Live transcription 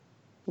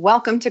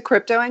Welcome to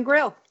Crypto and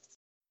Grill.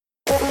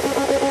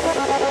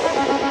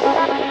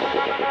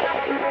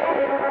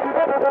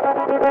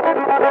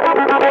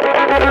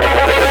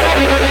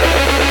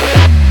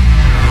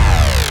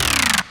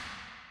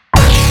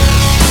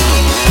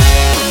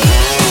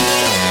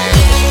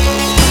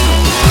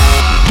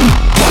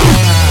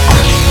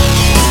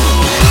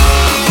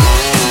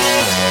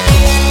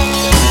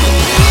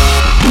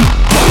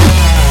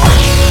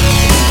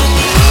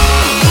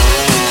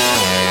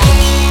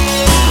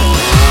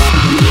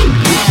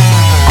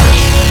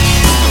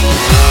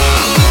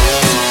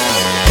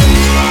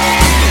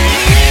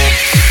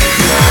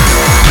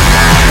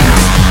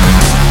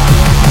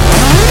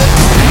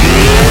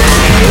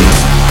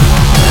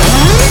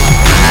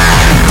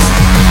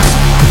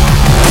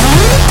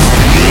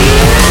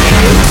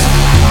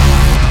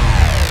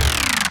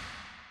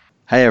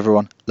 Hey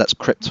everyone, let's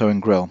Crypto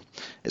and Grill.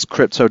 It's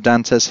Crypto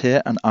Dantes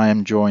here, and I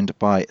am joined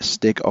by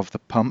Stig of the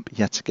Pump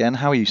yet again.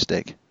 How are you,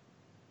 Stig?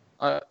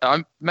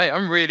 I'm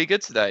really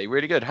good today.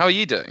 Really good. How are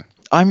you doing?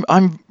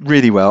 I'm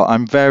really well.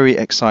 I'm very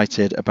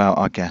excited about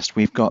our guest.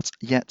 We've got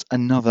yet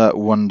another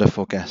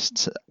wonderful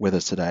guest with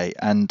us today,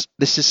 and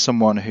this is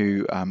someone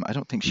who I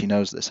don't think she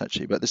knows this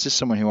actually, but this is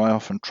someone who I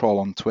often troll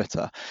on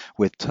Twitter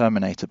with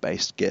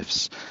Terminator-based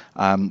gifs,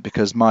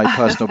 because my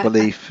personal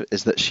belief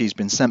is that she's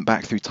been sent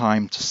back through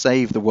time to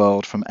save the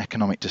world from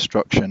economic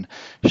destruction.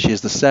 She is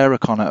the Sarah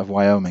Connor of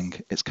Wyoming.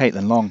 It's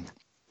Caitlin Long.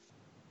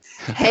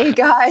 Hey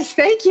guys,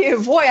 thank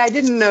you. Boy, I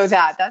didn't know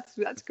that.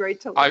 That's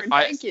great to learn.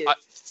 Thank you.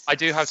 I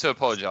do have to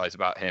apologize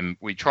about him.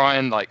 We try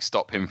and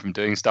stop him from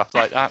doing stuff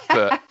like that,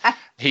 but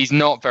he's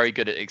not very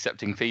good at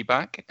accepting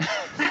feedback.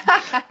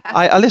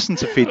 I listen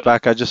to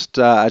feedback. I'm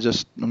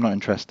not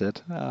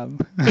interested.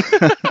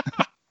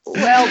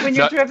 Well, when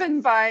you're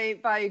driven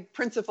by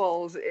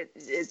principles,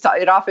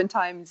 it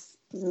oftentimes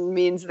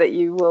means that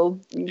you will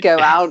go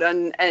out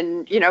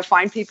and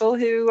find people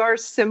who are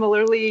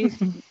similarly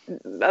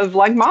of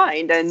like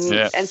mind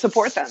and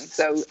support them.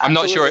 So I'm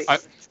not sure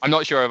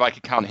if I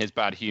could count his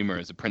bad humor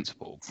as a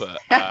principle, but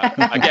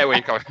I get where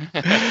you're coming.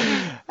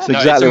 That's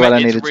exactly what I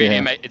needed to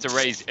hear.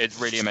 It's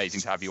really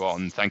amazing to have you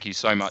on. Thank you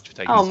so much for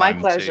taking the time. My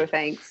pleasure.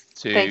 Thanks,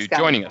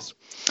 joining us.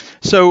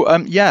 So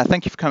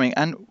thank you for coming.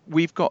 And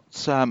we've got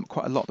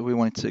quite a lot that we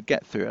wanted to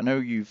get through. I know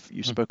you've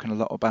spoken a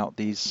lot about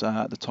these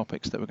the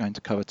topics that we're going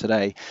to cover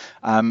today,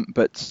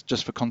 but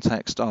just for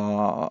context,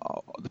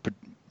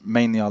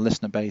 mainly our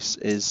listener base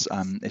is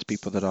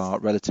people that are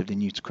relatively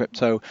new to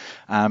crypto,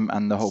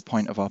 and the whole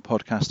point of our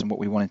podcast and what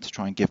we wanted to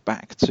try and give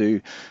back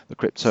to the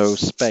crypto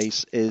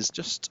space is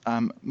just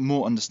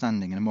more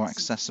understanding and a more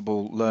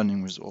accessible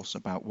learning resource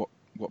about what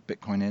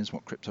Bitcoin is,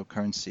 what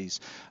cryptocurrencies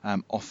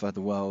offer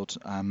the world,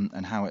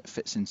 and how it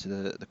fits into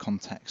the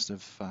context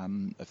of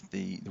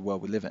the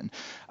world we live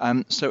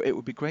in. So it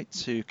would be great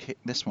to kick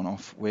this one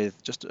off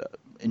with just an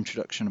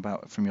introduction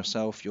from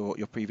yourself,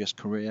 your previous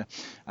career,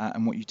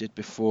 and what you did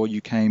before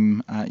you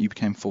became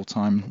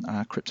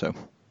full-time crypto.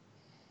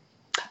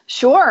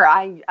 Sure.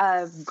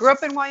 I grew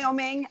up in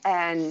Wyoming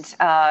and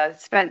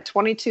spent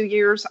 22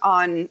 years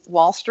on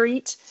Wall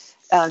Street.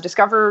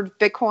 Discovered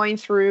Bitcoin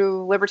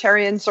through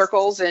libertarian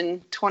circles in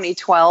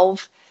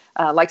 2012.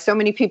 Like so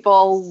many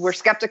people, were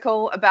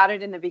skeptical about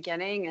it in the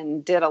beginning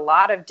and did a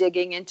lot of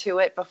digging into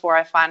it before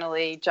I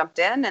finally jumped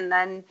in, and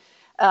then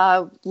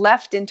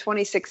left in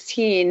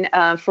 2016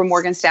 for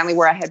Morgan Stanley,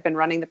 where I had been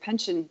running the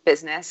pension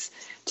business,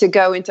 to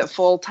go into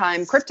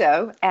full-time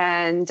crypto,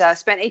 and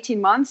spent 18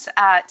 months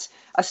at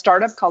a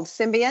startup called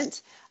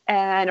Symbiont.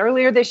 And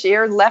earlier this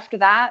year, left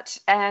that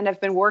and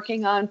have been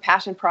working on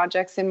passion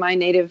projects in my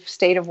native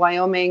state of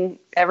Wyoming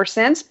ever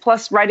since,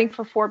 plus writing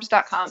for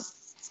Forbes.com.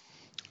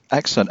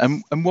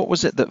 Excellent. And what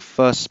was it that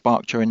first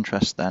sparked your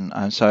interest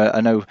then? So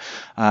I know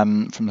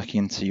from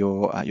looking into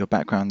your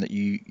background that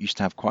you used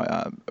to have quite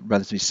a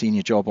relatively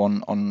senior job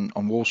on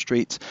Wall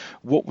Street.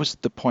 What was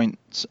the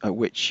point at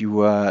which you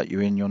were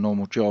in your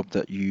normal job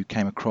that you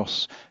came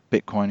across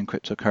Bitcoin and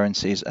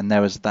cryptocurrencies, and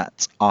there was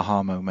that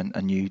aha moment,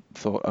 and you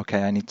thought,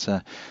 okay, I need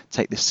to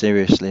take this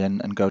seriously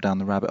and go down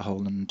the rabbit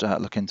hole and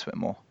look into it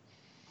more?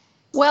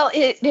 Well,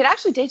 it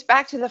actually dates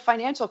back to the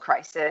financial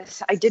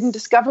crisis. I didn't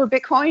discover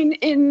Bitcoin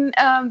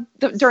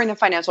during the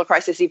financial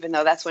crisis, even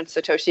though that's when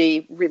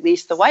Satoshi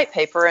released the white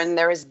paper, and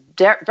there is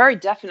very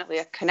definitely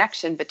a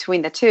connection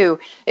between the two.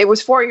 It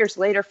was 4 years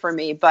later for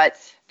me, but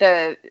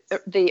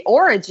the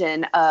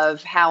origin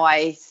of how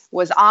I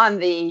was on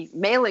the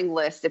mailing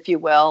list, if you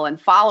will,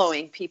 and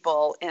following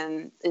people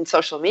in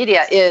social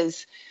media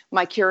is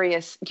my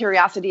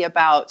curiosity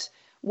about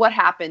what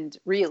happened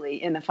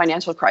really in the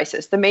financial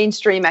crisis. The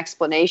mainstream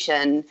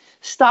explanation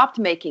stopped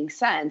making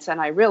sense, and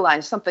I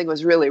realized something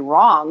was really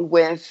wrong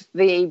with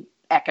the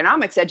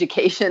economics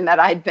education that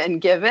I'd been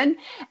given,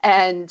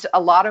 and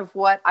a lot of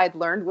what I'd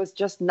learned was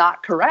just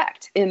not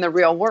correct in the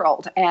real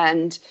world.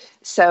 And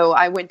so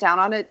I went down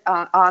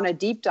on a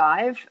deep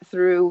dive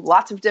through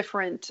lots of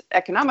different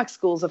economic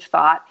schools of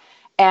thought.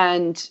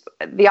 And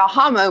the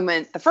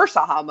first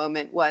aha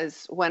moment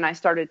was when I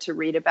started to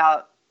read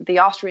about the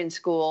Austrian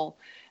school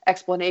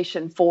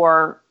explanation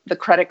for the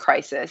credit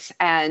crisis.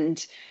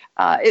 And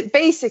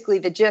Basically,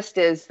 the gist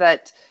is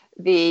that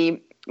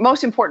the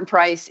most important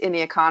price in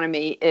the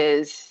economy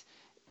is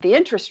the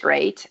interest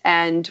rate.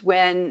 And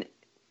when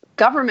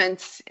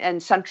governments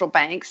and central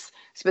banks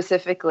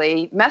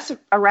specifically mess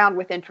around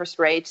with interest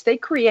rates, they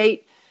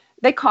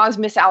cause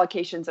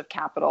misallocations of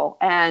capital.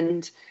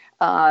 And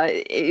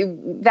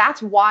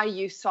that's why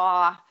you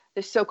saw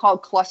the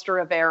so-called cluster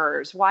of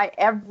errors, why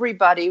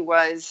everybody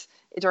was,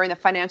 during the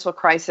financial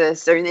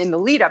crisis or in the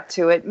lead up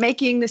to it,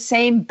 making the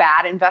same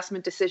bad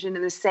investment decision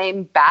in the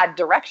same bad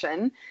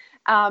direction.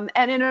 And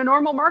in a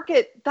normal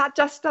market, that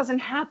just doesn't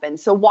happen.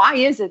 So why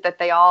is it that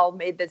they all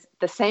made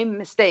the same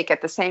mistake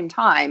at the same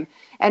time?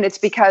 And it's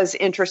because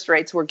interest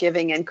rates were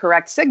giving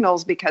incorrect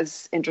signals,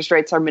 because interest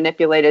rates are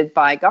manipulated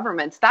by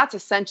governments. That's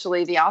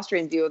essentially the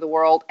Austrian view of the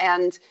world.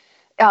 And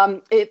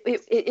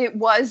it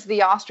was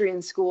the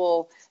Austrian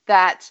school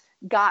that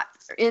got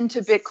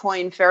into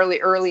Bitcoin fairly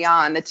early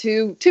on. The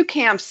two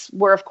camps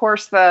were, of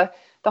course, the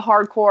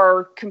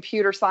hardcore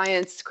computer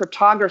science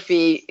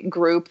cryptography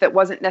group that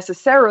wasn't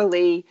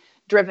necessarily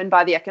driven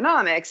by the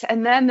economics.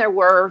 And then there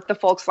were the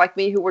folks like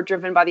me who were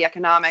driven by the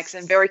economics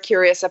and very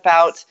curious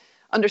about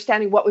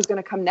understanding what was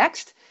going to come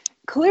next.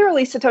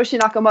 Clearly, Satoshi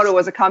Nakamoto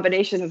was a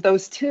combination of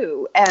those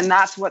two. And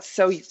that's what's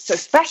so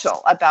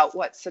special about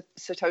what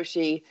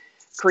Satoshi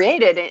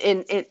created.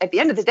 At the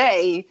end of the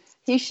day,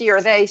 he, she,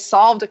 or they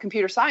solved a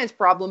computer science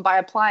problem by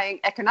applying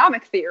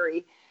economic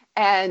theory.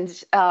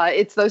 And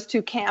it's those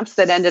two camps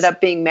that ended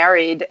up being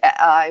married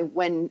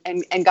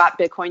and got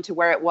Bitcoin to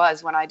where it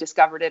was when I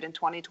discovered it in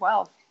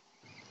 2012.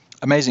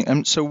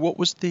 Amazing. So what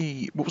was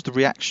the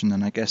reaction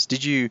then, I guess?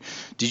 Did you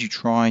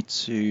try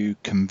to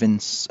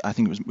convince, I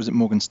think was it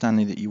Morgan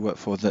Stanley that you worked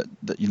for, that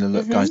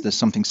look, guys, there's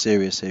something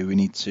serious here, we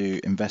need to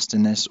invest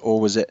in this?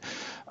 Or was it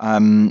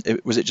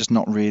just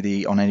not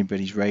really on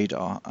anybody's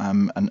radar?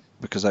 And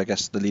because I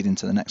guess the lead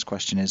into the next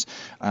question is,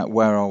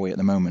 where are we at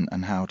the moment,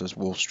 and how does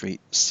Wall Street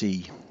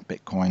see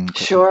Bitcoin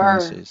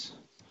cryptocurrencies? Sure.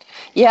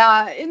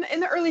 Yeah, in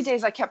the early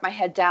days, I kept my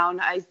head down.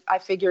 I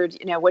figured,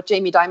 what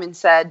Jamie Dimon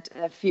said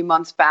a few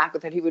months back,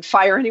 that he would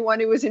fire anyone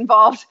who was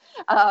involved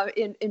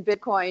in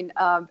Bitcoin.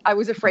 I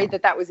was afraid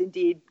that was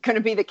indeed going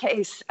to be the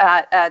case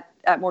at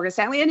Morgan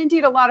Stanley, and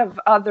indeed a lot of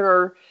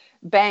other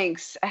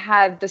banks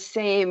had the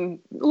same.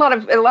 A lot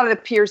of the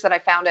peers that I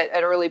found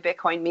at early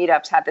Bitcoin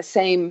meetups had the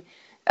same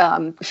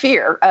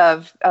fear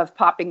of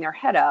popping their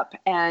head up.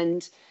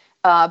 And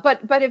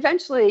but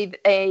eventually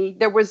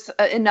there was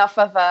enough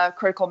of a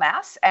critical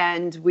mass,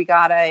 and we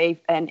got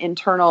an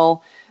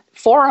internal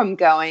forum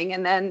going.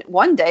 And then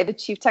one day the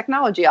chief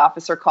technology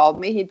officer called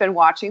me. He'd been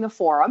watching the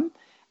forum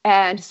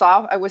and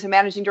saw I was a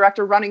managing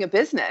director running a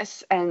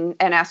business, and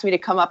asked me to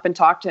come up and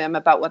talk to him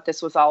about what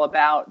this was all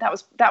about.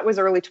 That was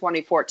early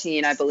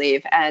 2014, I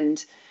believe.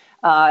 And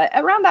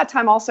around that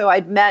time also,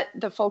 I'd met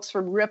the folks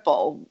from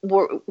Ripple,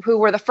 who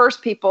were the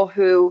first people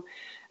who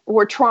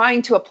were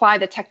trying to apply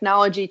the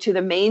technology to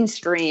the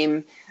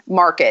mainstream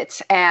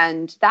markets.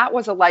 And that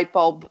was a light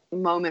bulb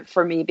moment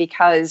for me,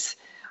 because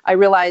I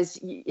realized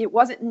it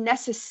wasn't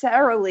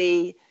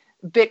necessarily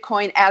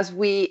Bitcoin as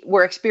we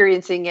were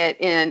experiencing it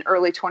in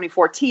early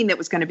 2014 that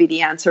was going to be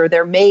the answer.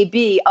 There may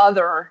be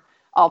other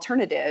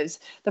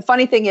alternatives. The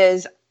funny thing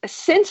is,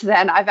 since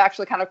then, I've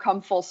actually kind of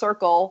come full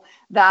circle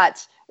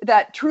that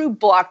true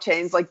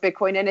blockchains like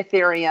Bitcoin and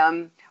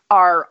Ethereum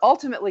are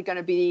ultimately going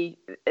to be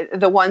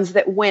the ones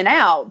that win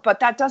out. But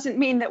that doesn't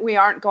mean that we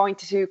aren't going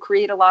to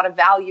create a lot of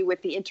value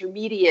with the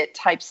intermediate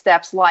type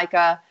steps like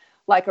a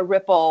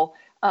Ripple.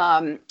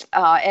 And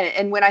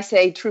when I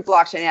say true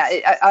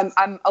blockchain,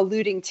 I'm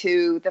alluding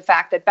to the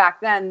fact that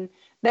back then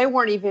they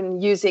weren't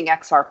even using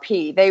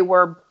XRP. They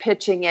were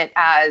pitching it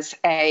as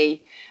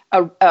an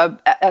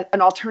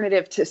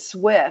alternative to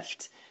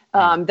Swift.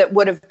 That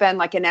would have been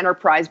like an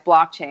enterprise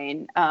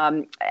blockchain.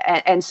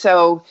 And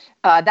so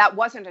that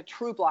wasn't a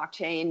true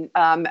blockchain.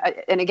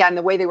 And again,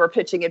 the way they were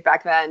pitching it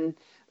back then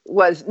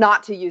was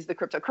not to use the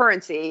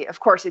cryptocurrency. Of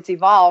course, it's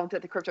evolved.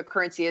 The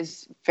cryptocurrency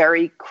is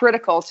very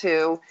critical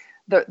to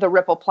the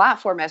Ripple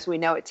platform as we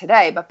know it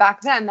today. But back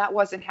then, that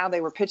wasn't how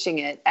they were pitching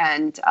it.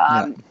 And,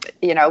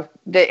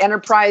 the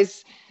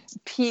enterprise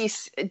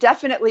piece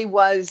definitely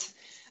was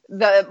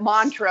the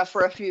mantra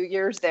for a few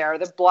years there,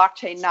 the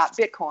blockchain, not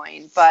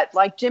Bitcoin. But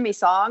like Jimmy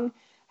Song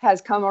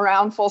has come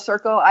around full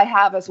circle, I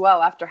have as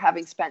well, after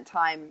having spent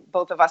time,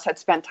 both of us had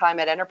spent time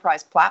at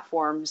enterprise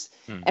platforms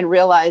and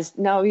realized,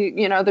 no,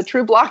 the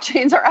true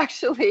blockchains are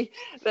actually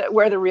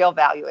where the real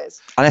value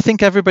is. And I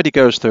think everybody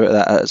goes through it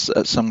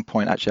at some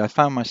point, actually. I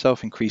found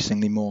myself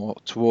increasingly more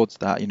towards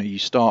that. You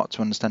start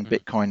to understand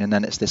Bitcoin, and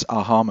then it's this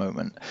aha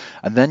moment.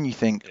 And then you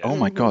think, oh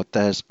my God,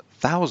 there's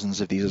thousands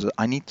of these.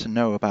 I need to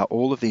know about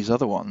all of these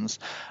other ones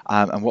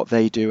and what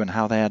they do and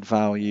how they add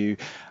value.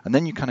 And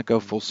then you kind of go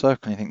full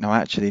circle and you think, no,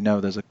 actually,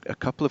 no, there's a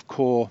couple of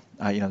core,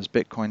 there's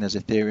Bitcoin, there's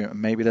Ethereum,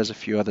 and maybe there's a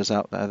few others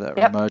out there that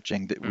are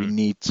emerging that we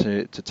need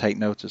to take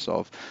notice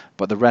of.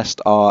 But the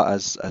rest are,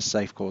 as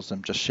Saif calls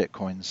them, just shit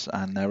coins,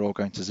 and they're all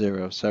going to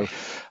zero. So,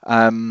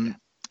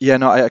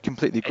 I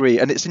completely agree.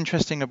 And it's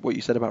interesting what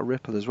you said about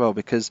Ripple as well,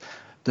 because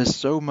there's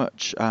so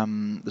much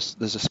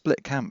there's a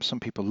split camp. Some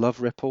people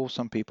love Ripple,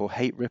 some people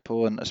hate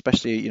Ripple, and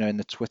especially in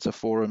the Twitter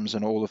forums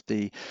and all of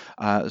the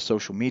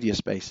social media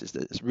spaces,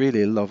 it's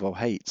really a love or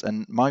hate.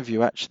 And my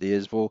view actually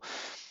is, well,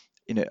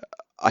 you know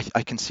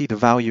I can see the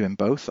value in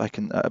both. I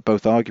can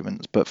both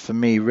arguments, but for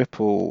me,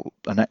 Ripple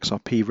and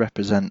XRP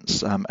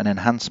represents an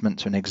enhancement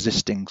to an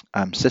existing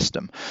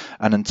system,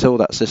 and until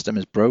that system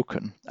is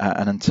broken,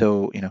 and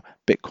until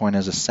Bitcoin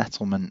as a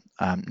settlement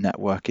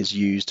network is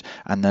used,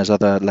 and there's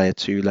other layer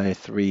 2, layer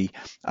 3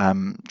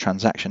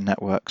 transaction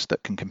networks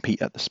that can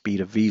compete at the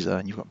speed of Visa,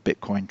 and you've got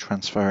Bitcoin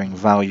transferring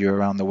value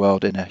around the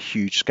world in a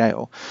huge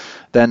scale,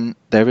 then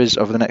there is,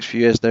 over the next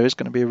few years, there is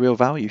going to be a real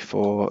value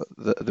for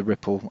the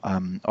Ripple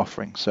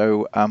offering.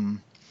 So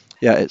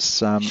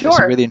it's a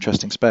really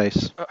interesting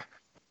space.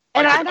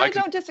 And I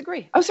don't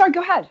disagree. Oh, sorry,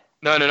 go ahead.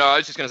 No. I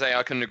was just going to say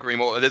I couldn't agree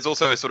more. There's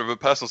also a sort of a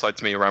personal side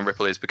to me around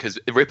Ripple, is because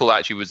Ripple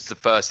actually was the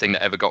first thing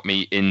that ever got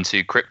me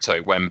into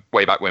crypto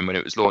way back when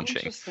it was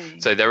launching.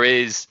 So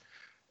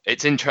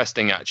it's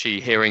interesting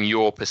actually hearing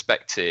your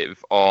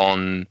perspective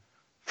from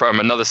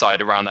another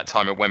side around that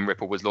time of when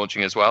Ripple was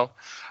launching as well.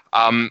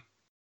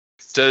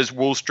 Does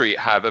Wall Street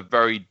have a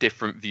very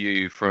different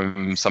view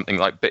from something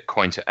like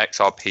Bitcoin to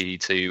XRP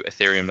to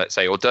Ethereum, let's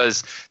say, or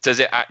does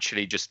it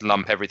actually just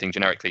lump everything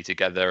generically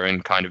together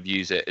and kind of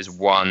use it as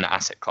one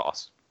asset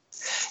class?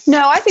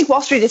 No, I think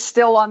Wall Street is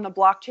still on the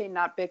blockchain,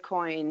 not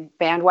Bitcoin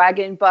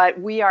bandwagon, but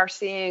we are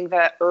seeing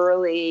the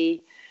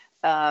early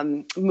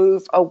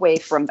move away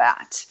from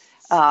that.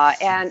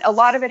 And a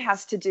lot of it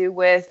has to do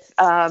with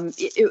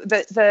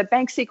the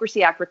Bank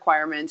Secrecy Act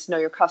requirements, know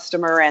your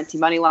customer,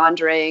 anti-money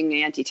laundering,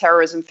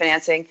 anti-terrorism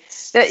financing.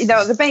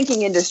 The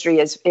banking industry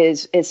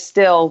is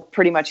still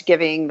pretty much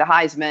giving the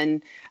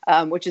Heisman,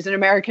 which is an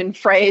American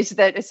phrase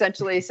that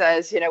essentially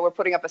says, we're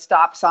putting up a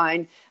stop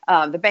sign.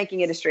 The banking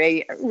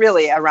industry,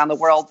 really around the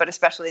world, but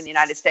especially in the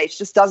United States,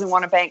 just doesn't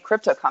want to bank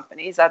crypto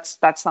companies. That's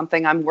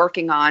something I'm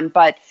working on.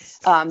 But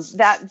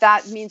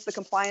that means the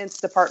compliance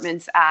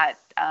departments at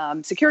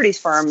securities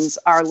firms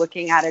are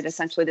looking at it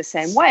essentially the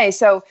same way.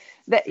 So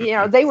that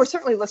they were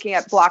certainly looking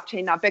at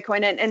blockchain, not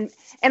Bitcoin,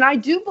 and I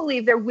do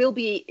believe there will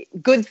be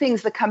good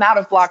things that come out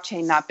of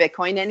blockchain, not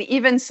Bitcoin, and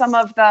even some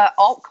of the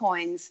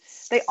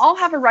altcoins. They all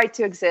have a right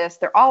to exist.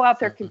 They're all out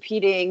there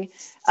competing,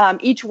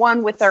 each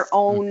one with their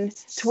own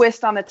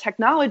twist on the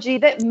technology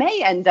that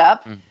may end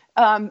up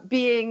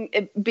being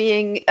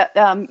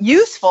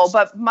useful.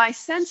 But my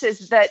sense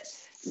is that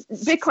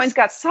Bitcoin's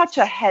got such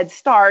a head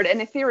start,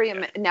 and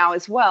Ethereum now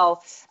as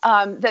well,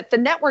 that the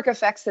network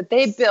effects that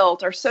they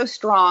built are so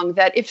strong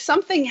that if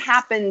something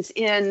happens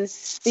in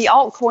the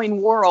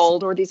altcoin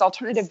world or these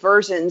alternative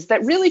versions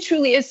that really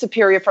truly is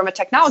superior from a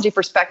technology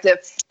perspective,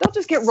 they'll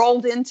just get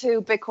rolled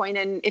into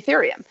Bitcoin and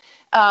Ethereum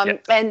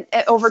and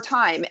over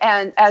time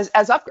and as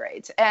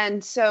upgrades.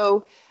 And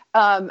so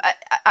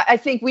I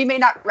think we may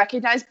not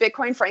recognize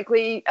Bitcoin.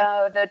 Frankly,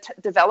 the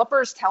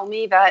developers tell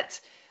me that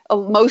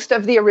most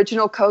of the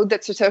original code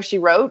that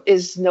Satoshi wrote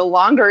is no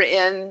longer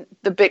in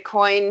the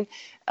Bitcoin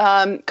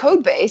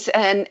code base,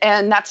 and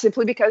that's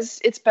simply because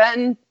it's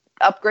been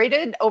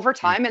upgraded over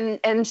time.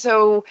 And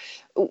so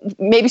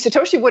maybe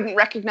Satoshi wouldn't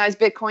recognize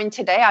Bitcoin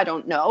today, I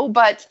don't know,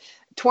 but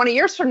 20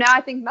 years from now,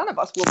 I think none of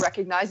us will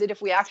recognize it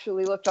if we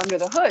actually looked under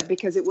the hood,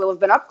 because it will have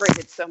been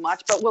upgraded so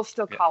much, but we'll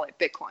still call it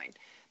Bitcoin.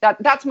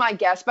 That's my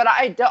guess, but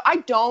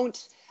I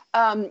don't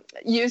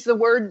use the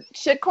word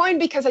shitcoin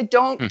because I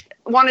don't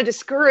want to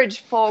discourage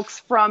folks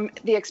from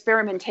the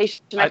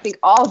experimentation. I think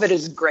all of it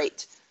is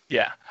great.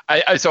 Yeah.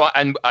 I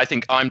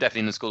think I'm definitely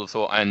in the school of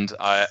thought, and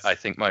I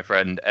think my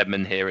friend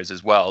Edmund here is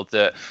as well,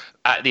 that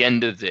at the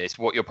end of this,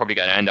 what you're probably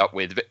going to end up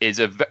with is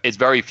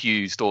very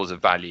few stores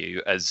of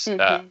value as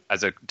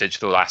a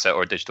digital asset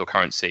or a digital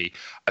currency,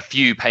 a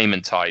few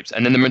payment types,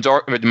 and then the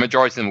majority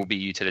of them will be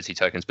utility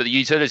tokens. But the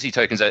utility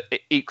tokens are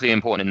equally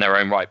important in their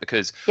own right,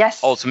 because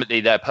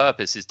ultimately their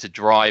purpose is to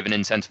drive and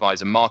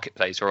incentivize a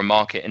marketplace or a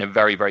market in a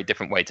very, very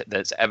different way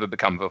that's ever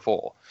become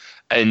before.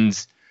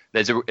 And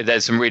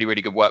there's some really,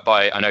 really good work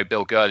by, I know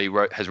Bill Gurley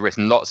has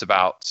written lots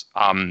about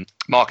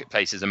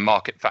marketplaces and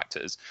market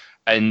factors.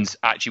 And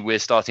actually, we're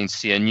starting to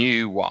see a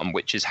new one,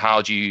 which is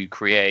how do you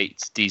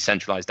create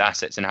decentralized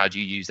assets and how do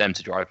you use them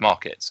to drive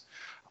markets?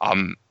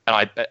 And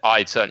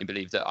I certainly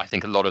believe that I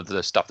think a lot of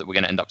the stuff that we're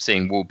going to end up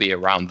seeing will be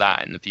around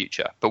that in the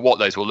future. But what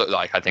those will look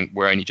like, I think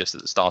we're only just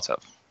at the start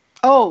of.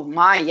 Oh,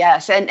 my,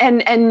 yes.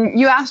 And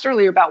you asked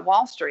earlier about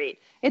Wall Street.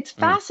 It's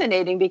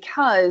fascinating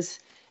because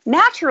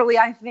naturally,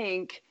 I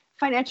think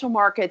financial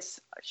markets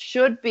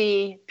should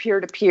be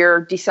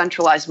peer-to-peer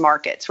decentralized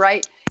markets,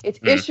 right? It's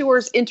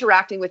issuers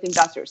interacting with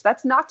investors.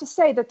 That's not to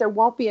say that there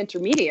won't be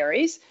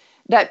intermediaries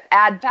that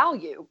add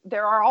value.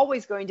 There are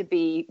always going to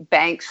be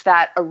banks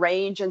that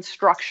arrange and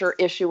structure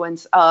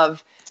issuance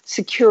of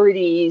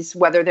securities,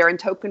 whether they're in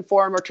token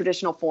form or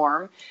traditional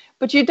form.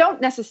 But you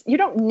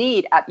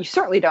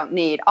certainly don't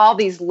need all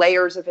these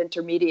layers of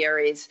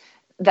intermediaries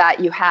that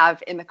you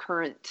have in the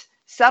current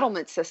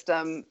settlement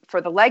system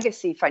for the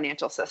legacy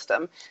financial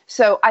system.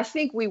 So I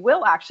think we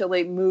will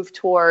actually move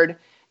toward,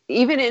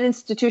 even in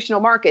institutional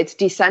markets,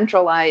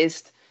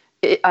 decentralized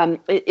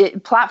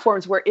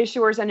platforms where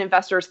issuers and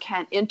investors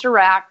can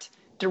interact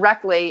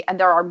directly, and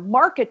there are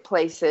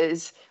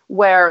marketplaces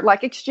where,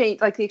 like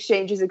the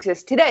exchanges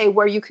exist today,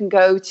 where you can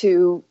go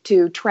to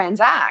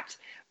transact,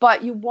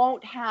 but you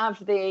won't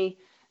have the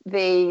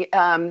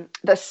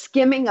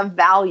skimming of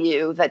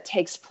value that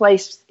takes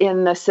place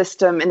in the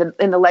system,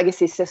 in the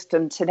legacy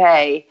system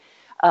today,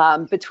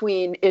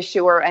 between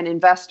issuer and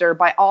investor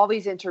by all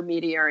these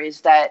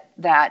intermediaries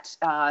that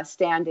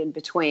stand in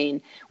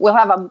between. We'll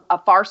have a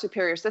far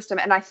superior system.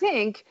 And I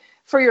think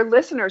for your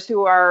listeners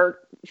who are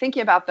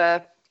thinking about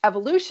the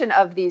evolution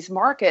of these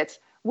markets,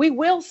 we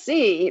will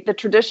see the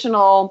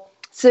traditional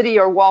Citi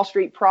or Wall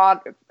Street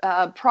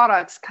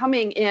products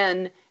coming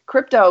in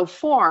crypto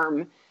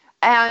form.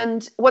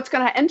 And what's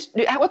going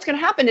to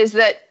happen is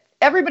that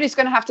everybody's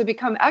going to have to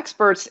become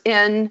experts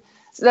in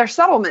their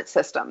settlement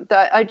system.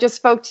 I just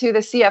spoke to the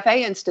CFA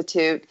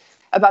Institute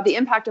about the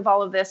impact of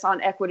all of this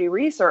on equity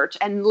research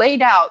and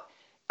laid out,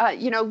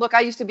 look, I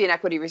used to be an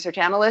equity research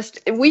analyst.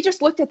 We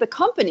just looked at the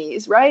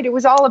companies, right? It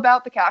was all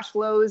about the cash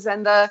flows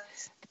and the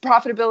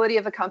profitability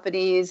of the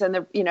companies and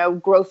the,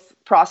 growth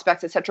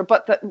prospects, et cetera.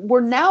 But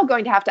we're now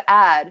going to have to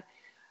add,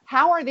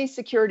 how are these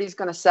securities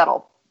going to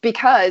settle?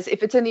 Because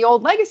if it's in the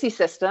old legacy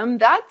system,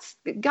 that's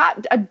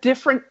got a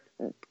different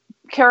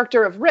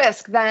character of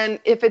risk than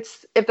if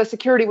the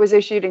security was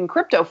issued in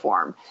crypto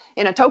form,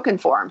 in a token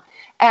form.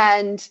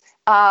 And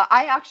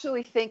I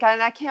actually think,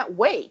 and I can't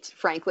wait,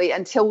 frankly,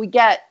 until we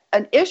get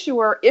an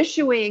issuer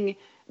issuing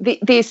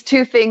these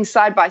two things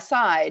side by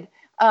side,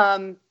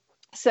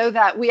 so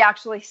that we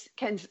actually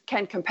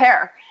can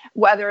compare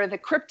whether the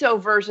crypto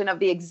version of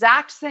the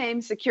exact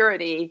same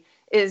security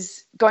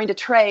is going to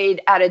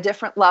trade at a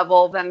different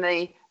level than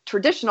the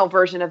traditional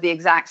version of the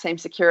exact same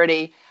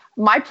security.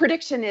 My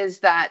prediction is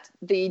that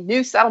the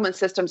new settlement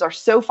systems are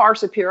so far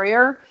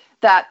superior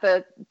that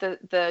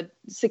the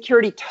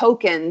security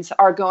tokens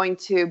are going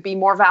to be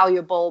more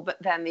valuable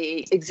than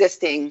the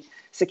existing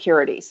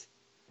securities,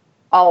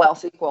 all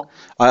else equal.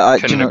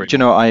 Do you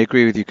know, I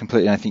agree with you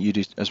completely. I think you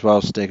do as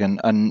well, Stig.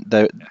 And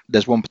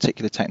there's one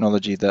particular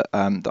technology that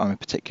I'm a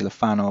particular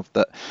fan of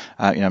that,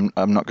 I'm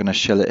not going to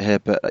shill it here,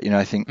 but,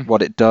 I think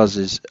what it does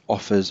is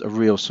offers a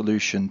real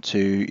solution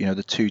to,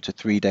 the 2 to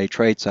 3 day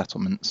trade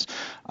settlements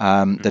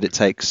that it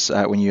takes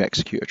when you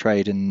execute a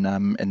trade in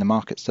the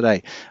markets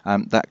today.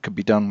 That could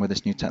be done with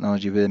this new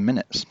technology within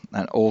minutes,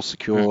 and all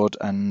secured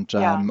and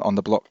on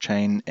the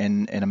blockchain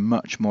in a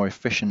much more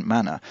efficient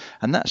manner.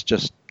 And that's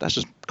just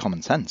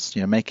common sense,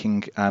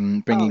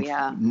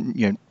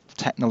 bringing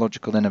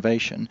technological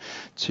innovation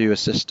to a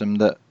system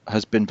that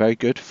has been very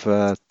good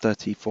for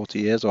 30, 40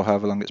 years or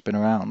however long it's been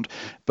around,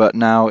 but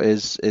now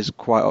is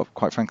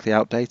quite frankly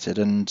outdated.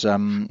 And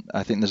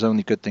I think there's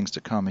only good things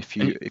to come if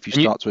you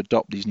start to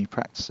adopt these new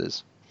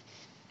practices.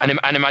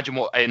 And imagine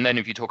and then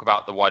if you talk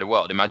about the wider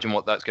world, imagine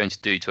what that's going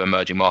to do to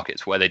emerging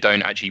markets where they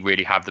don't actually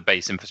really have the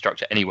base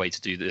infrastructure anyway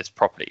to do this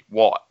properly.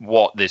 What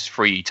this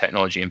free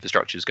technology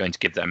infrastructure is going to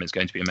give them is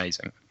going to be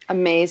amazing.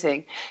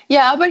 Amazing.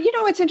 Yeah, but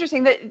it's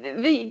interesting that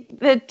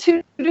the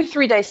 2 to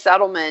 3 day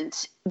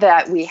settlement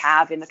that we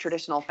have in the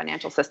traditional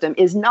financial system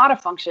is not a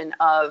function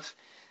of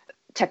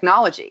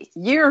technology.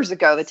 Years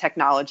ago, the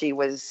technology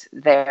was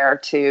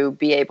there to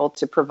be able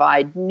to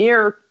provide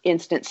near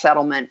instant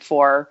settlement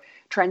for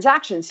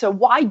transactions. So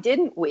why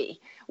didn't we?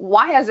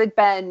 Why has it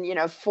been,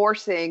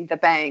 forcing the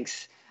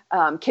banks,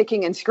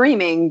 kicking and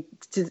screaming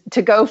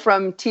to go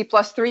from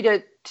T+3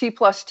 to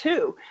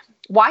T+2?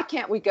 Why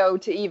can't we go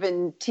to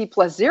even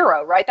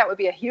T+0, right? That would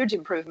be a huge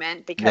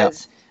improvement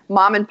because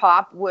mom and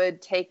pop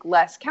would take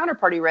less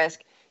counterparty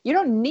risk. You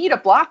don't need a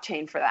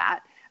blockchain for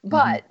that.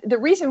 But the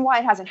reason why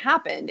it hasn't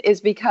happened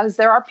is because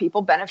there are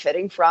people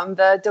benefiting from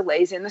the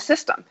delays in the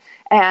system.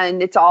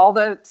 And it's all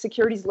the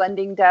securities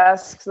lending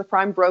desks, the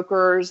prime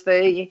brokers,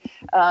 the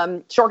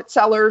short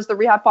sellers, the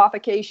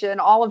rehypothecation,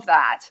 all of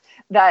that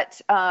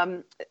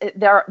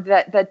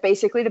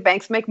basically the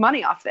banks make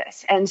money off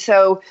this. And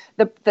so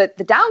the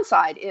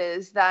downside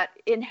is that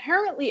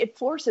inherently it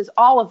forces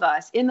all of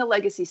us in the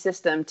legacy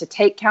system to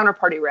take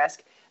counterparty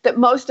risk that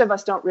most of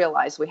us don't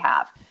realize we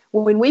have.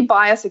 When we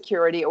buy a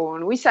security or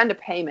when we send a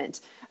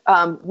payment,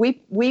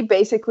 we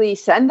basically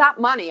send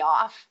that money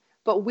off,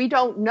 but we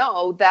don't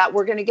know that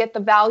we're going to get the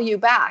value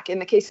back. In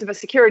the case of a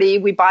security,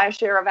 we buy a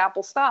share of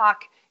Apple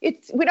stock.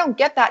 We don't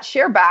get that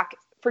share back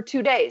for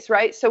 2 days,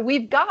 right? So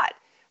we've got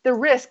the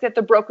risk that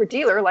the broker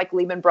dealer like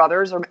Lehman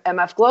Brothers or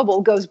MF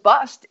Global goes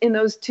bust in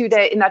that 2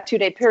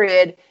 day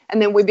period,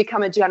 and then we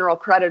become a general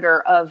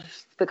creditor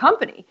of the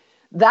company.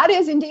 That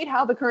is indeed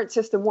how the current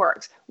system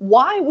works.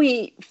 Why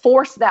we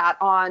force that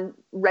on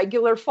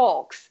regular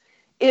folks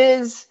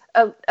is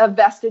a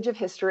vestige of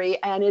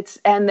history, and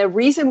the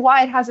reason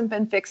why it hasn't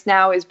been fixed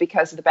now is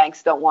because the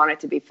banks don't want it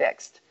to be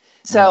fixed.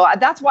 So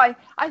that's why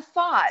I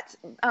thought,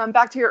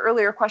 back to your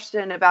earlier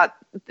question about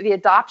the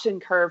adoption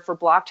curve for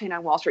blockchain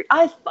on Wall Street,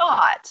 I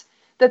thought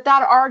that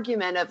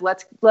argument of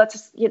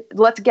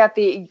let's get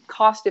the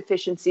cost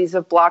efficiencies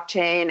of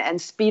blockchain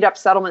and speed up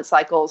settlement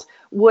cycles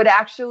would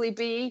actually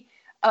be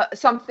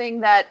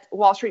something that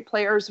Wall Street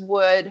players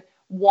would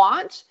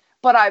want.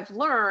 But I've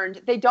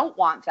learned they don't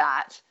want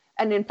that.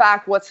 And in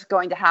fact, what's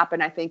going to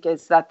happen, I think,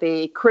 is that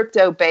the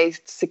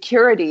crypto-based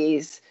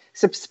securities,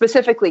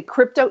 specifically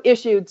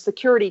crypto-issued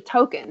security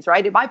tokens,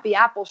 right? It might be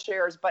Apple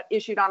shares, but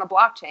issued on a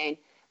blockchain.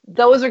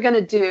 Those are going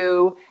to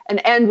do an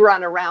end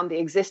run around the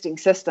existing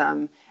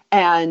system.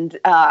 And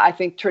I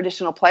think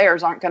traditional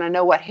players aren't going to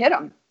know what hit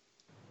them.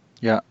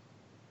 Yeah,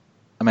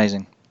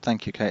 amazing.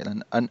 Thank you,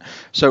 Caitlin. And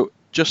so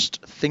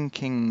just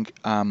thinking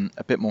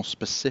a bit more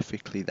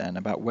specifically then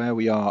about where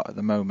we are at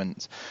the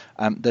moment,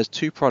 there's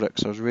two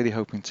products I was really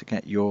hoping to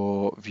get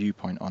your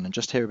viewpoint on and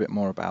just hear a bit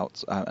more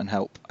about and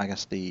help, I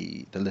guess,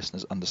 the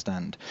listeners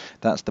understand.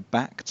 That's the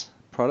Bakkt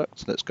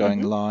product that's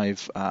going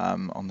live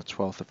on the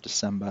 12th of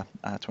December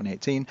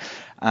 2018,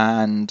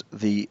 and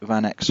the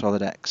VanEck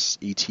SolidX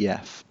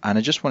ETF. And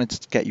I just wanted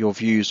to get your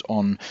views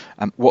on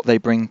what they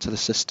bring to the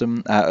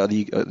system,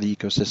 the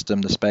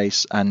ecosystem, the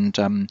space,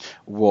 and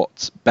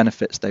what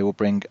benefits they will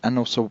bring, and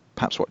also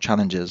perhaps what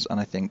challenges. And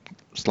I think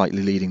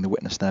slightly leading the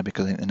witness there,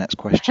 because I think the next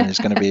question is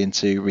going to be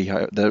into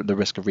the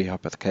risk of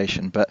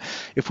rehypothecation. But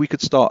if we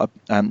could start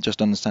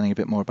just understanding a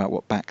bit more about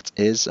what Bakkt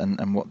is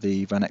and what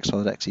the VanEck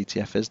SolidX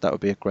ETF is, that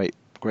would be a great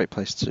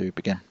place to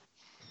begin.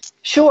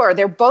 Sure.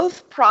 They're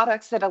both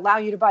products that allow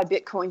you to buy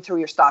Bitcoin through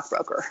your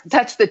stockbroker.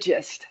 That's the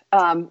gist.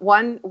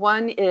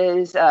 One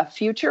is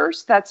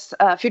futures. That's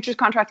a futures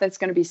contract that's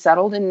going to be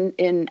settled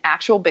in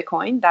actual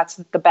Bitcoin. That's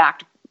the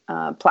Bakkt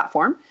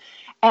platform.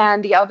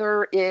 And the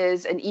other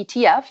is an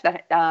ETF,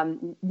 that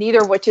neither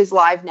of which is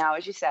live now,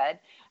 as you said,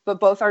 but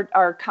both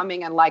are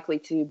coming and likely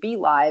to be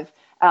live.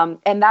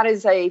 And that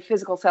is a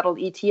physical settled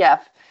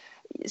ETF.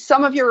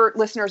 Some of your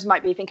listeners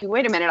might be thinking,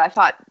 wait a minute, I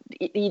thought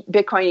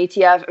Bitcoin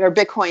ETF or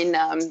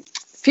Bitcoin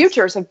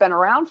futures have been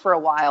around for a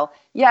while.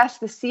 Yes,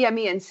 the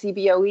CME and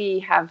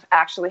CBOE have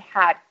actually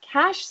had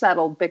cash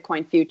settled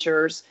Bitcoin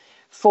futures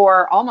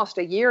for almost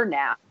a year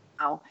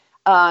now.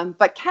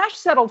 But cash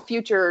settled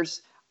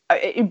futures,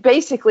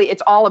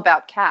 it's all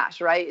about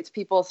cash, right? It's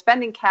people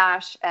spending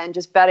cash and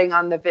just betting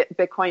on the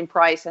Bitcoin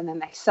price, and then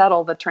they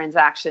settle the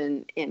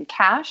transaction in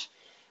cash.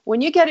 When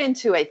you get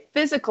into a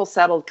physical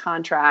settled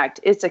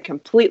contract, it's a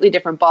completely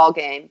different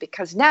ballgame,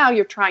 because now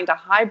you're trying to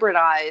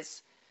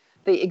hybridize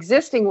the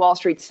existing Wall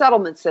Street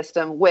settlement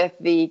system with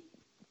the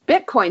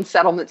Bitcoin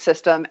settlement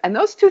system. And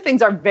those two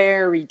things are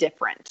very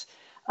different.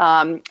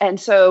 And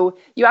so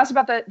you asked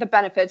about the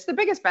benefits. The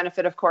biggest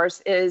benefit, of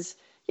course, is,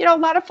 a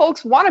lot of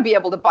folks want to be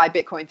able to buy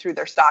Bitcoin through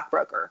their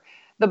stockbroker.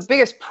 The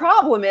biggest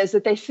problem is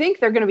that they think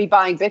they're going to be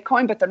buying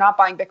Bitcoin, but they're not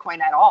buying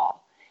Bitcoin at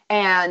all.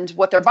 And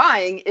what they're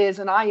buying is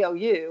an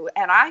IOU.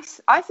 And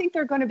I think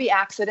there are going to be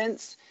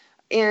accidents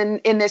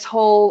in this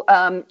whole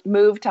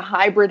move to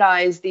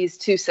hybridize these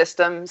two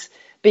systems,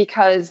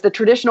 because the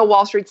traditional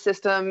Wall Street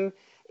system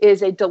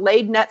is a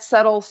delayed net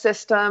settle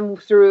system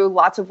through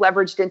lots of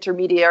leveraged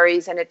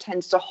intermediaries, and it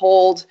tends to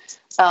hold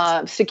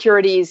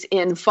securities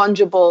in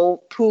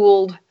fungible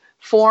pooled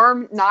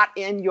form, not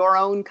in your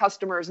own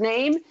customer's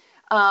name.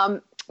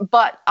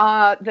 But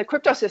the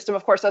crypto system,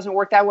 of course, doesn't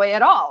work that way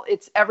at all.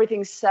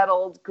 Everything's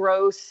settled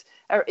gross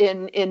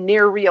in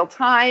near real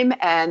time,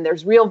 and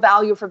there's real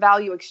value for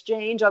value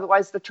exchange.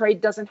 Otherwise, the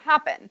trade doesn't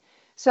happen.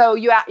 So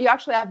you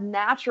actually have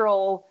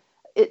natural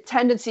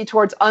tendency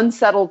towards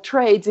unsettled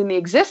trades in the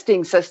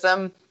existing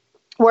system,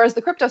 whereas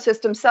the crypto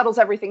system settles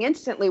everything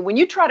instantly. When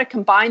you try to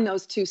combine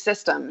those two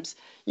systems,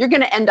 you're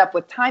going to end up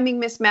with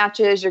timing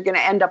mismatches. You're going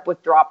to end up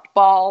with dropped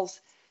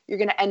balls. You're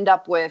going to end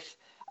up with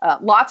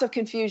lots of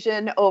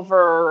confusion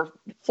over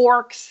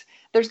forks.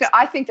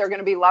 I think there are going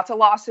to be lots of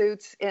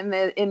lawsuits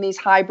in these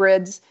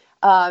hybrids.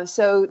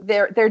 So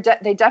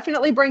they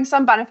definitely bring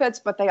some benefits,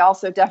 but they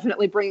also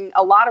definitely bring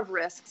a lot of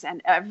risks.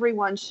 And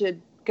everyone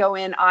should go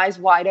in eyes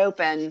wide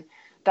open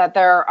that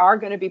there are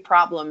going to be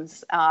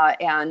problems.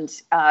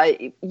 Yet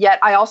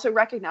I also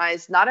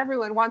recognize not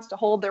everyone wants to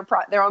hold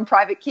their own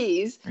private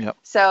keys. Yep.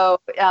 So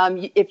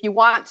if you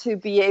want to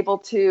be able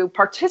to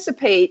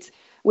participate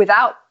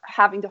without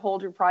having to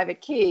hold your private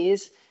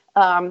keys,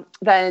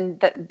 then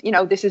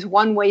this is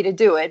one way to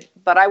do it.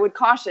 But I would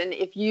caution,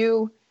 if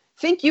you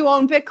think you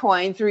own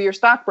Bitcoin through your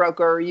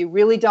stockbroker, you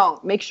really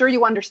don't. Make sure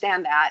you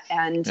understand that.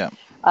 And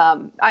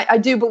I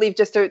do believe,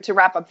 just to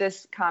wrap up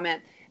this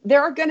comment, there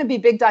are going to be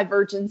big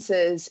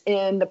divergences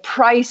in the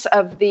price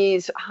of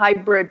these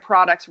hybrid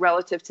products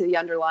relative to the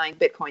underlying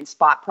Bitcoin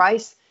spot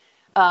price.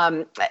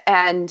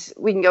 And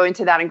we can go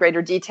into that in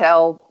greater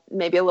detail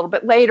maybe a little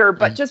bit later,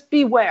 but just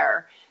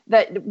beware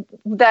that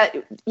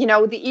the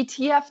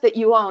ETF that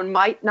you own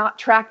might not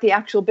track the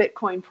actual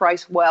Bitcoin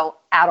price well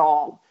at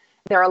all.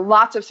 There are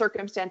lots of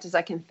circumstances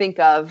I can think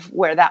of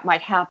where that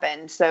might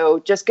happen. So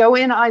just go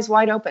in eyes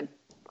wide open.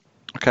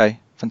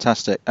 Okay,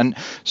 fantastic. And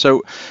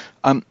so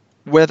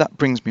where that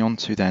brings me on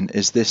to then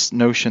is this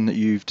notion that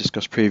you've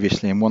discussed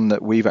previously, and one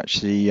that we've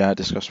actually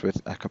discussed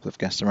with a couple of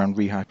guests around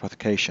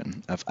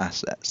rehypothecation of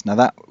assets. Now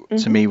that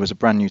to me was a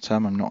brand new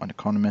term. I'm not an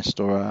economist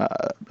or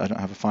I don't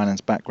have a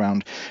finance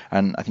background,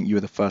 and I think you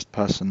were the first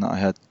person that I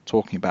heard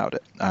talking about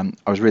it. I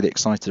was really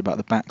excited about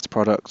the backed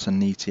products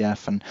and the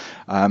ETF, and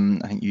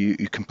I think you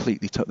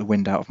completely took the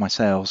wind out of my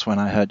sails when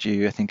I heard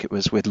you, I think it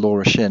was with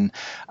Laura Shin,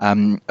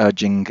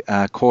 urging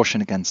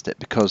caution against it,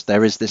 because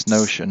there is this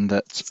notion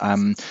that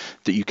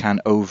that you can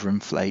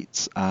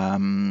overinflate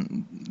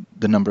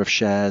the number of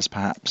shares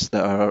perhaps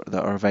that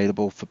are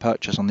available for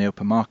purchase on the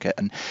open market,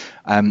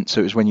 and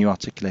so it was when you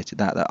articulated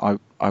that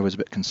I was a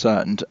bit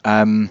concerned.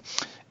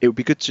 It would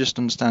be good to just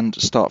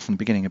start from the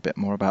beginning a bit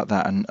more about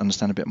that, and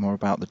understand a bit more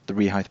about the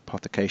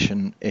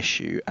rehypothecation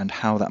issue and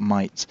how that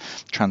might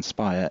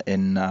transpire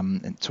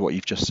into what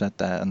you've just said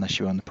there. Unless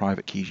you own the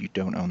private keys, you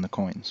don't own the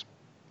coins.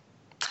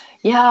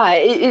 Yeah,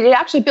 it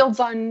actually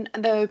builds on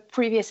the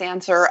previous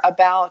answer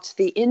about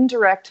the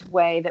indirect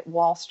way that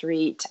Wall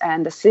Street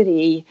and the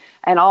city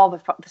and all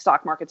the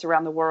stock markets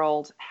around the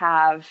world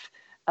have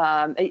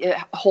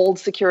hold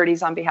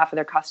securities on behalf of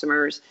their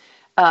customers.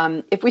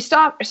 If we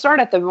start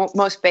at the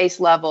most base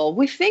level,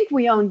 we think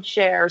we own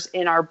shares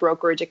in our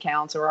brokerage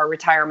accounts or our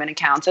retirement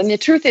accounts. And the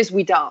truth is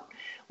we don't.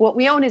 What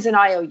we own is an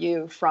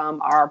IOU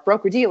from our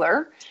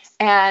broker-dealer.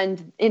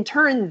 And in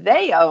turn,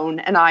 they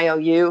own an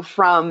IOU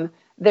from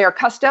their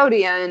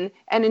custodian,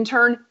 and in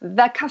turn,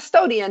 the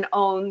custodian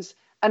owns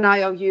an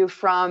IOU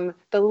from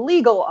the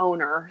legal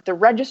owner, the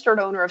registered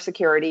owner of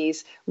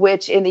securities,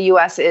 which in the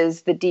US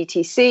is the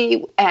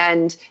DTC,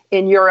 and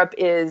in Europe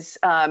is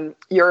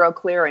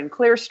Euroclear and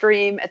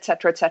Clearstream, et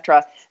cetera, et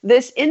cetera.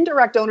 This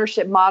indirect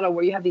ownership model,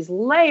 where you have these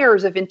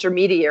layers of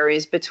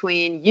intermediaries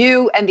between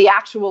you and the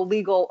actual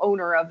legal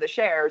owner of the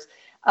shares,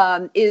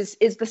 is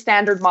the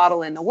standard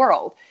model in the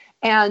world.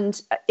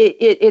 And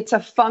it's a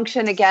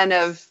function, again,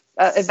 of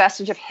a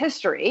vestige of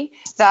history,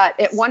 that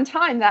at one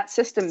time that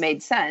system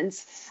made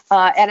sense,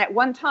 and at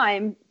one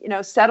time,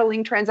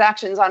 settling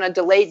transactions on a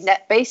delayed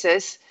net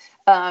basis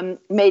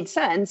made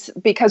sense,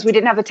 because we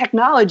didn't have the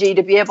technology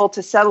to be able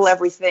to settle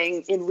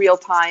everything in real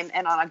time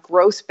and on a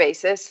gross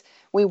basis.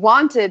 We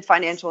wanted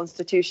financial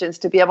institutions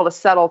to be able to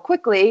settle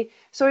quickly,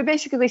 so we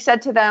basically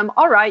said to them,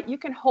 all right, you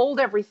can hold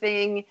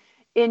everything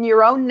in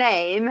your own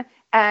name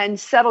and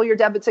settle your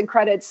debits and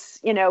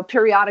credits,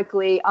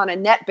 periodically on a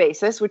net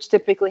basis, which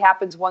typically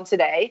happens once a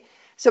day.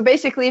 So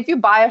basically, if you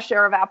buy a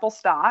share of Apple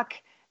stock,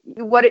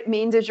 what it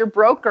means is your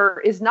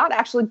broker is not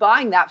actually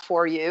buying that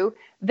for you.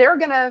 They're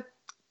going to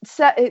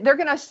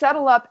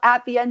settle up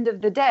at the end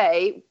of the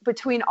day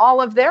between all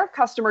of their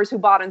customers who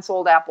bought and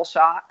sold Apple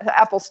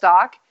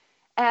stock.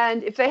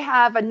 And if they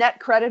have a net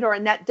credit or a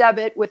net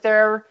debit with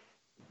their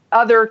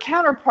other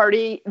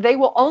counterparty, they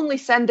will only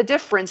send the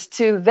difference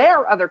to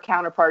their other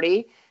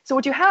counterparty. So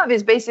what you have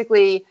is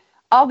basically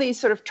all these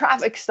sort of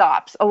traffic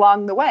stops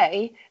along the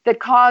way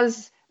that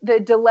cause the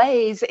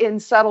delays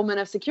in settlement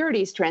of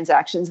securities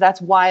transactions.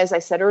 That's why, as I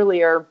said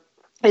earlier,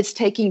 it's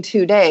taking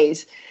 2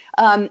 days.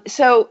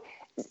 So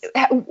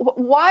how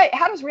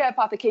does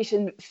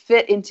rehypothecation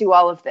fit into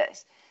all of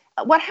this?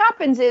 What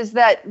happens is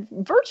that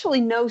virtually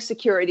no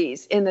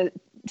securities in the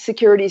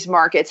securities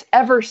markets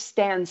ever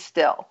stand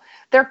still.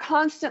 They're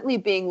constantly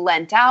being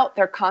lent out.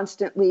 They're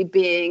constantly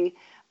being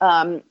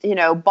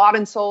bought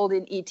and sold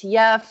in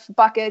ETF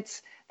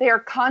buckets. They are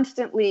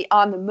constantly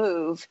on the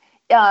move.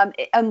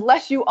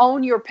 Unless you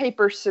own your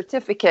paper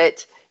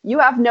certificate, you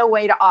have no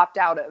way to opt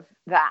out of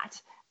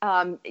that.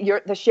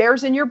 The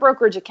shares in your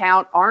brokerage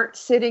account aren't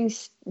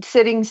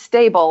sitting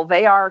stable.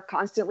 They are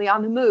constantly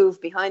on the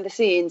move behind the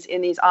scenes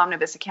in these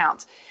omnibus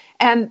accounts.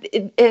 And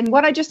in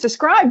what I just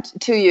described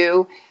to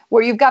you,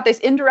 where you've got this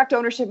indirect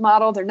ownership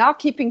model, they're not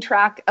keeping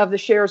track of the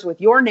shares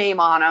with your name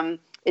on them.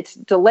 It's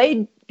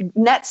delayed,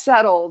 net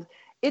settled.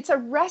 It's a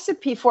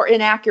recipe for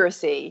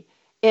inaccuracy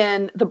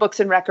in the books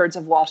and records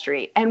of Wall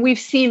Street. And we've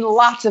seen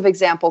lots of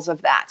examples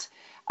of that.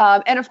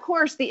 And of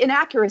course, the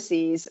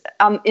inaccuracies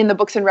in the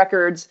books and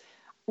records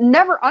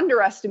never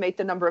underestimate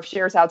the number of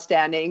shares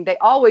outstanding. They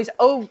always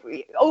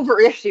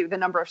overissue the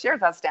number of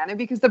shares outstanding,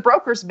 because the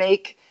brokers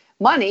make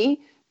money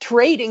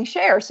trading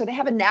shares. So they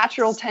have a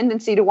natural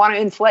tendency to want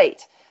to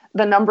inflate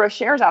the number of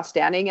shares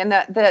outstanding. And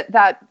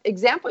that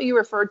example you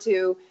referred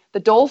to, the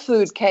Dole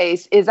Food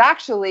case, is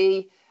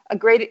actually a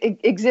great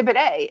exhibit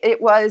A.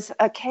 It was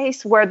a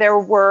case where there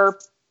were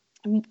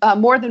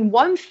more than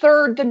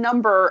 1/3 the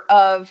number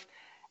of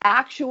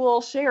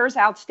actual shares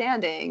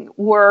outstanding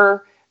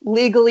were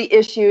legally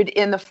issued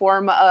in the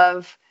form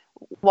of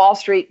Wall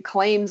Street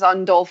claims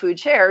on Dole Food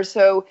shares.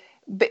 So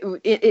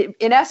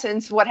in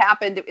essence, what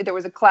happened, there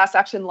was a class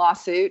action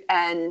lawsuit,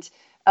 and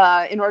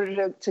in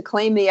order to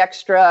claim the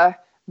extra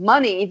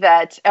money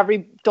that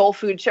every Dole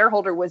Food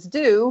shareholder was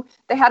due,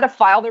 they had to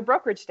file their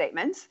brokerage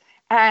statements.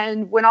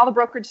 And when all the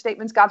brokerage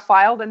statements got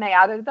filed and they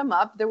added them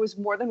up, there was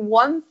more than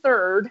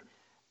 1/3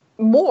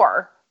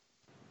 more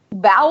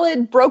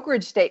valid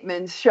brokerage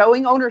statements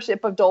showing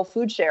ownership of Dole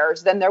Food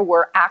shares than there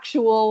were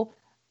actual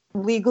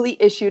legally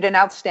issued and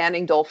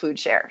outstanding Dole Food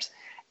shares.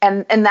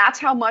 And that's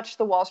how much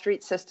the Wall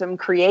Street system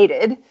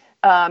created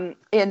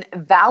in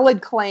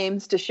valid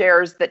claims to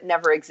shares that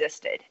never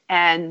existed.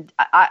 And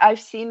I've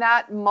seen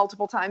that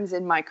multiple times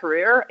in my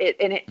career,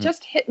 and it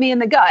just hit me in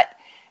the gut.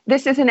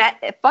 This is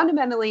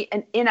fundamentally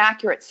an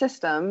inaccurate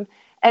system,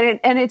 and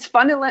it's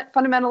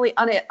fundamentally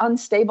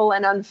unstable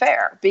and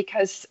unfair,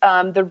 because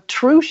the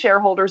true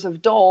shareholders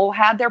of Dole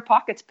had their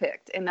pockets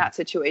picked in that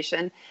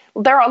situation.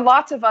 There are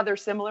lots of other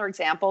similar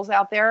examples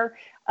out there,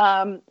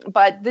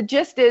 but the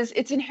gist is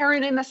it's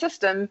inherent in the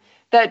system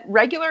that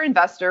regular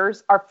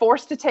investors are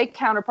forced to take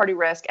counterparty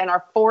risk and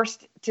are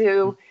forced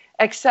to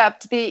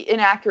accept the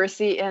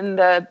inaccuracy in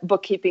the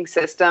bookkeeping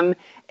system.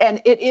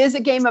 And it is a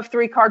game of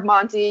three-card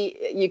Monte.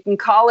 You can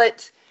call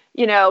it,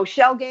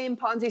 shell game,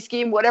 Ponzi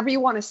scheme, whatever you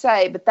want to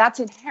say, but that's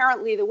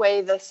inherently the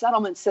way the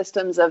settlement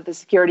systems of the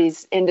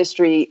securities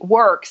industry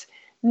works,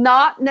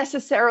 not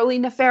necessarily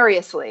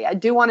nefariously. I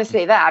do want to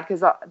say that,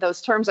 because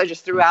those terms I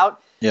just threw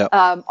out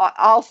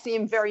all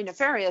seem very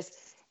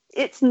nefarious.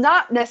 It's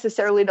not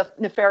necessarily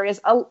nefarious.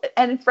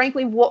 And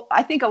frankly,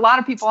 I think a lot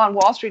of people on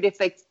Wall Street, if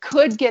they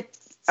could get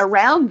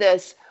around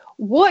this,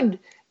 would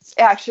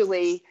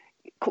actually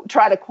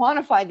try to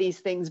quantify these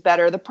things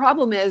better. The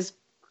problem is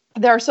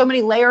there are so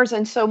many layers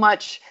and so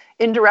much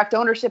indirect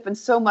ownership and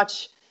so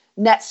much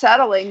net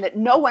settling that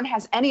no one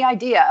has any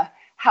idea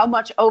how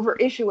much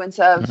overissuance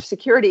of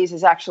securities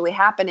is actually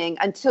happening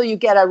until you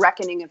get a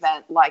reckoning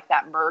event like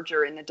that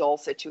merger in the Dole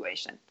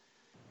situation.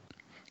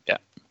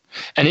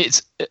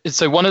 And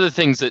so one of the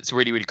things that's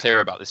really, really clear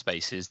about this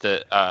space is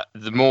that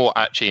the more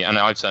actually, and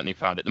I've certainly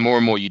found it, the more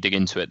and more you dig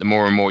into it, the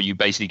more and more you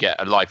basically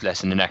get a life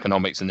lesson in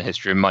economics and the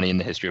history of money and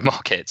the history of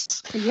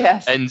markets.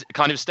 Yes. And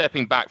kind of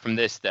stepping back from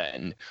this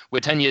then, we're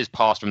 10 years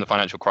past from the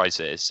financial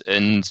crisis.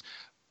 And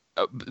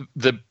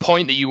the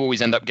point that you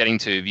always end up getting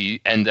to if you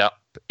end up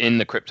in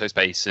the crypto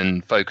space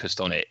and focused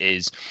on it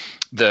is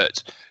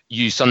that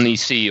you suddenly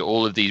see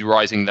all of these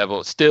rising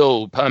levels,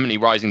 still permanently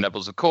rising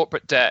levels of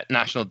corporate debt,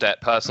 national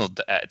debt, personal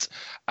debt.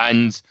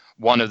 And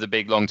one of the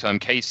big long-term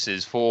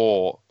cases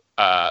for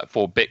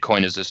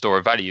Bitcoin as a store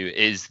of value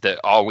is that,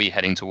 are we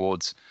heading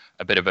towards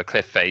a bit of a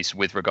cliff face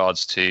with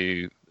regards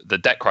to the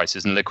debt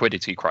crisis and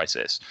liquidity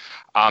crisis?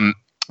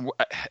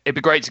 It'd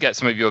be great to get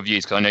some of your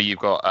views, because I know you've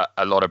got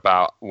a lot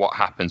about what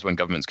happens when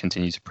governments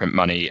continue to print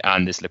money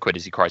and this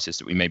liquidity crisis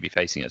that we may be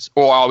facing us.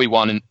 Or are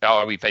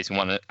we facing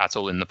one at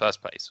all in the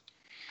first place?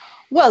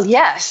 Well,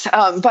 yes,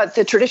 but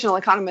the traditional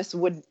economists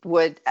would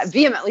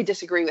vehemently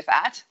disagree with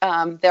that.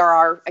 There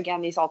are,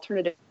 again, these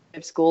alternative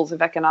schools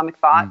of economic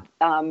thought,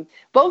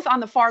 both on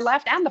the far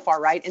left and the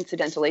far right,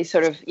 incidentally,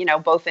 sort of,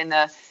 both in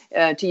the,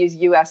 to use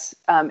U.S.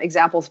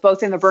 Examples,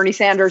 both in the Bernie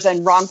Sanders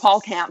and Ron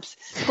Paul camps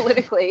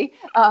politically.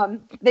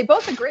 They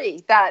both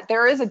agree that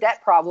there is a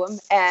debt problem,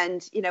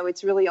 and,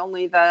 it's really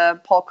only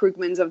the Paul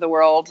Krugmans of the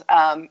world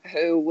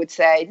who would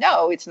say,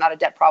 no, it's not a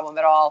debt problem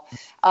at all.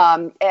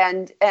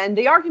 And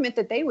the argument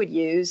that they would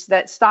use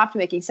that stopped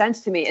making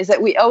sense to me is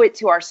that we owe it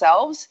to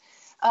ourselves.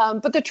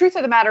 But the truth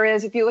of the matter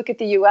is, if you look at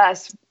the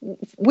U.S.,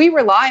 we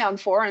rely on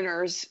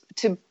foreigners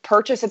to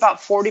purchase about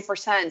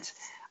 40%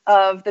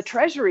 of the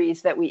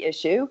treasuries that we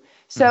issue.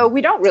 So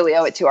we don't really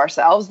owe it to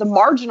ourselves. The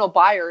marginal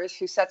buyer is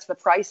who sets the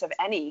price of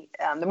any,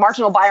 the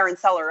marginal buyer and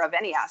seller of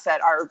any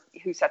asset are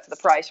who sets the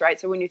price, right?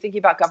 So when you're thinking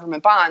about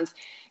government bonds,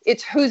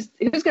 it's who's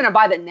going to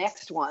buy the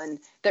next one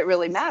that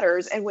really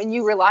matters. And when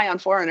you rely on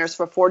foreigners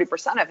for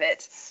 40% of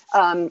it,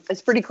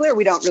 it's pretty clear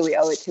we don't really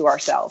owe it to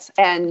ourselves.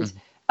 And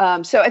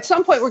so at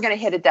some point, we're going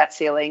to hit a debt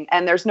ceiling,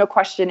 and there's no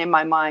question in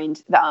my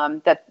mind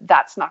that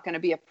that's not going to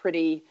be a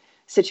pretty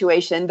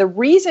situation. The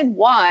reason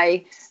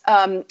why,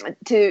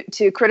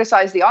 to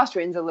criticize the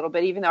Austrians a little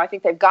bit, even though I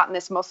think they've gotten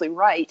this mostly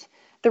right,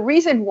 the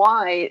reason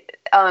why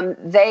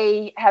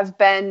they have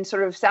been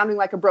sort of sounding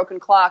like a broken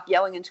clock,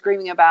 yelling and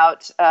screaming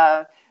about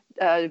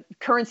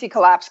currency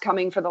collapse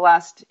coming for the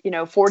last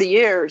 40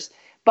 years,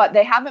 but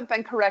they haven't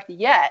been correct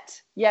yet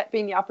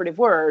being the operative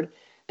word.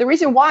 The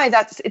reason why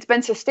it's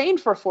been sustained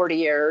for 40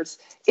 years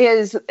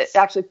is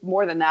actually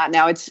more than that.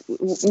 Now,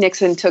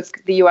 Nixon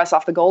took the U.S.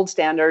 off the gold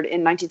standard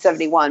in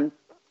 1971.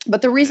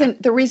 But the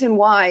reason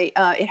why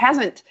it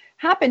hasn't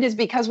happened is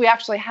because we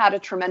actually had a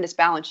tremendous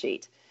balance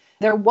sheet.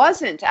 There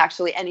wasn't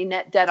actually any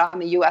net debt on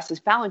the U.S.'s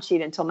balance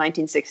sheet until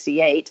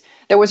 1968.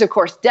 There was, of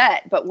course,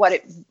 debt, but what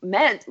it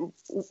meant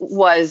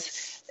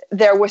was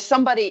there was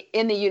somebody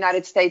in the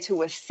United States who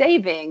was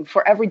saving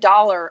for every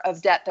dollar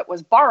of debt that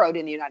was borrowed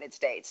in the United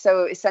States.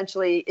 So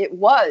essentially, it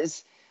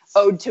was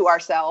owed to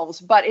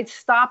ourselves, but it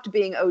stopped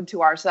being owed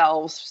to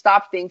ourselves,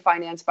 stopped being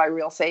financed by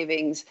real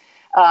savings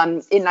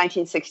in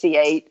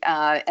 1968.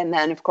 And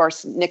then, of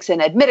course,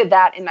 Nixon admitted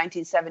that in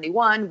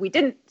 1971. We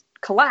didn't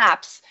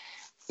collapse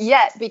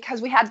yet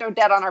because we had no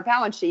debt on our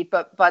balance sheet,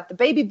 but the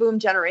baby boom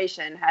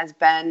generation has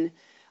been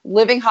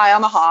living high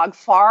on the hog,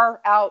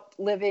 far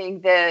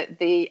outliving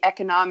the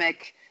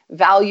economic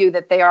value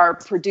that they are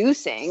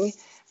producing.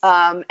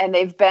 And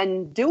they've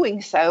been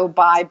doing so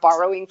by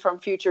borrowing from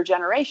future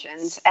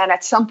generations. And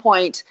at some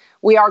point,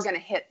 we are going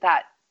to hit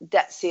that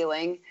debt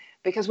ceiling.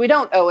 because we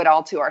don't owe it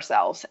all to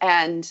ourselves.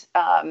 And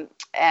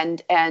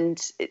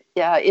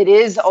it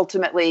is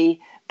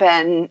ultimately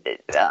been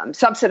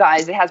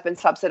subsidized. It has been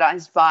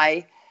subsidized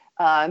by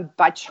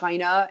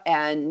China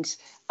and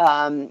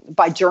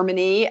by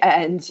Germany,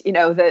 and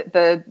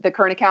the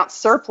current account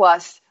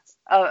surplus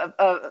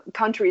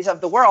countries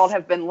of the world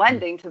have been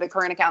lending to the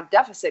current account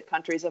deficit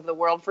countries of the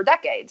world for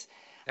decades.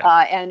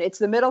 And it's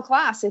the middle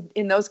class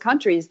in those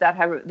countries that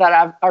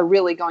are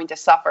really going to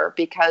suffer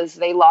because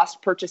they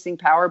lost purchasing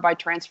power by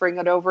transferring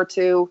it over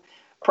to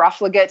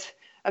profligate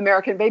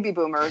American baby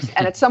boomers.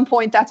 And at some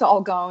point, that's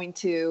all going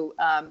to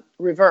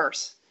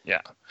reverse.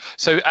 Yeah.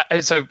 So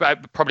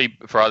probably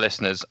for our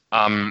listeners,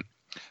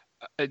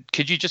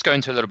 could you just go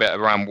into a little bit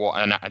around what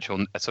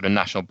a sort of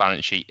national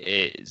balance sheet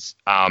is,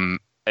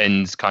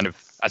 and kind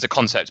of as a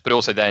concept, but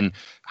also then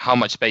how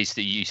much space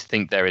do you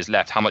think there is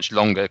left? How much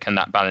longer can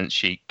that balance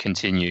sheet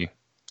continue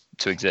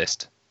to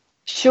exist?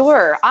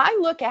 Sure. I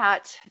look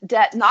at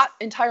debt not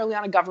entirely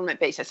on a government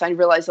basis. I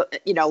realize,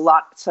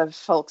 lots of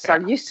folks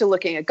are used to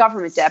looking at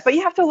government debt, but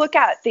you have to look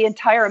at the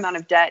entire amount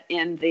of debt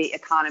in the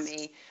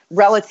economy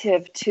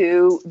relative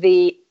to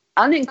the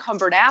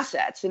unencumbered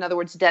assets. In other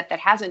words, debt that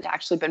hasn't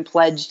actually been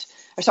pledged,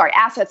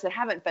 assets that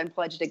haven't been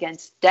pledged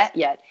against debt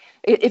yet.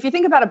 If you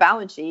think about a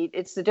balance sheet,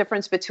 it's the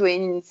difference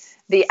between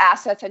the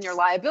assets and your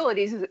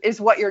liabilities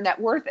is what your net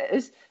worth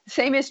is. The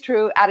same is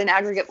true at an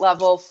aggregate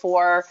level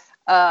for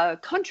a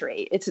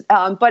country.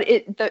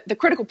 The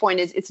critical point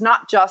is it's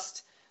not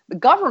just the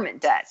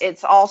government debt.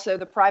 It's also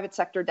the private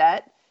sector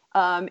debt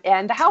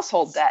and the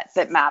household debt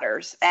that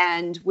matters.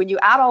 And when you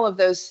add all of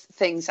those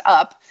things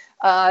up,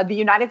 the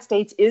United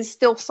States is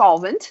still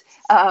solvent.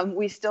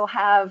 We still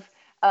have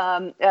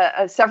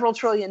a several $1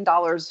 trillion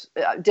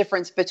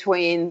difference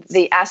between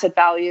the asset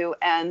value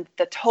and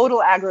the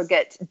total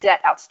aggregate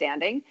debt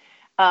outstanding.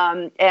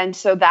 And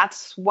so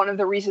that's one of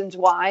the reasons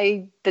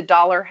why the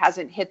dollar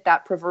hasn't hit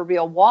that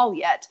proverbial wall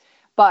yet.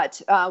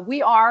 But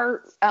we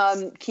are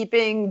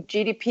keeping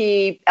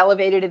GDP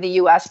elevated in the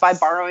U.S. by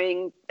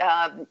borrowing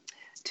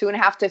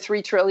 $2.5 to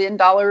 $3 trillion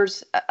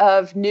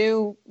of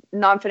new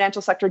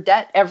non-financial sector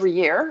debt every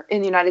year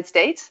in the United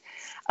States.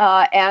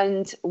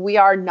 And we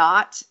are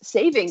not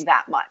saving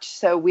that much.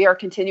 So we are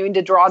continuing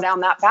to draw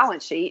down that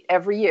balance sheet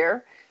every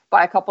year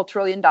by a couple $1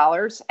 trillion.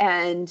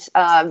 And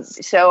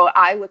so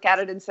I look at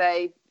it and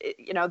say,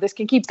 this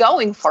can keep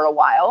going for a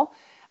while,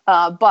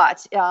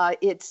 but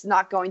it's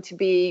not going to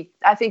be,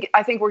 I think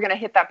we're going to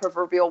hit that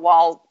proverbial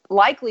wall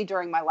likely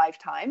during my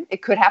lifetime.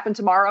 It could happen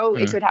tomorrow.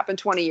 It could happen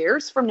 20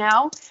 years from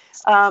now.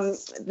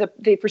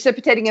 The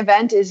precipitating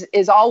event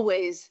is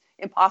always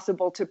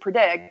impossible to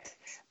predict,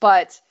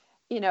 but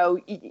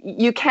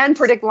you can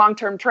predict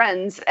long-term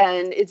trends,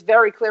 and it's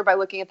very clear by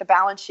looking at the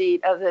balance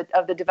sheet of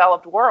the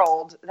developed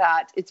world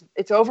that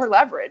it's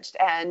over-leveraged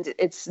and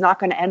it's not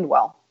going to end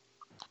well.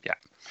 Yeah.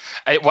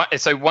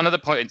 So one of the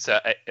points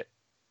that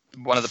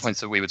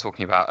we were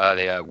talking about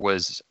earlier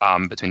was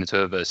between the two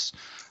of us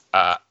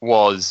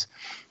was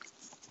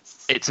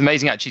it's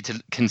amazing actually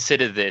to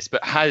consider this,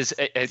 but has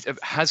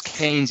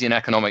Keynesian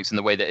economics and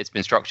the way that it's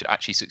been structured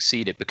actually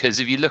succeeded? Because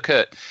if you look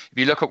at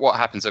what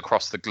happens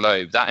across the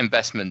globe, that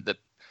investment that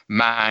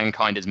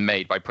mankind has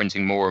made by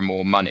printing more and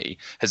more money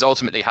has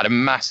ultimately had a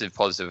massive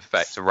positive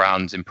effect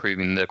around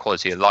improving the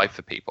quality of life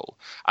for people.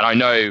 And I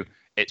know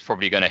it's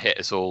probably going to hit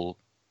us all.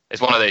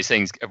 It's one of those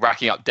things,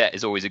 racking up debt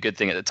is always a good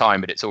thing at the time,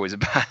 but it's always a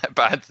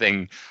bad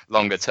thing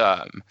longer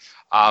term.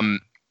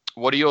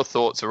 What are your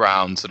thoughts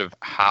around sort of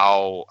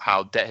how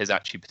debt has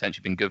actually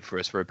potentially been good for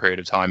us for a period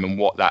of time, and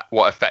what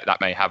effect that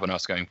may have on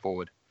us going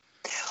forward?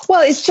 Well,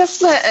 it's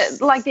just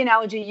like the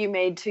analogy you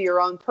made to your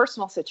own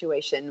personal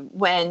situation.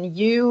 When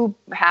you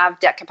have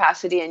debt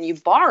capacity and you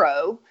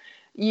borrow,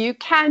 you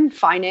can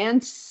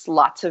finance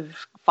lots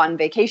of fun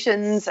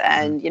vacations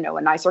and,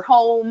 a nicer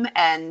home.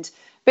 And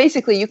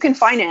basically, you can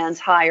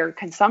finance higher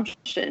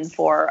consumption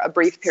for a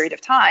brief period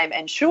of time.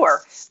 And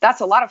sure,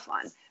 that's a lot of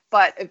fun.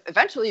 But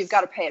eventually you've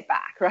got to pay it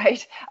back,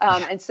 right?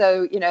 And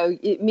so,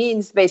 it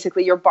means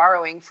basically you're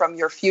borrowing from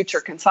your future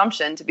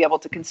consumption to be able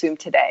to consume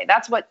today.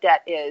 That's what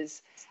debt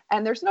is.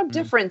 And there's no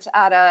difference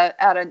at a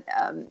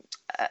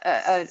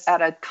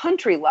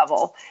country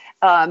level.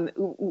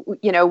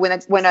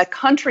 When a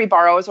country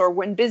borrows or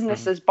when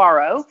businesses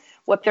borrow,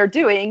 what they're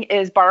doing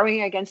is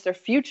borrowing against their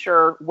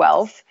future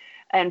wealth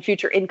and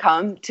future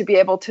income to be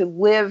able to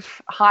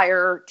live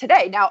higher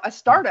today. Now, a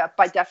startup,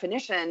 by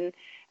definition,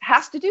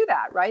 has to do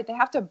that, right? They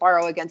have to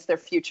borrow against their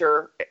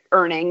future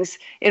earnings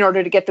in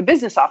order to get the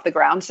business off the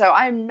ground. So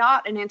I'm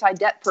not an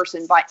anti-debt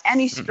person by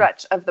any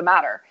stretch of the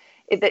matter.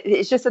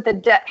 It's just that the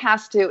debt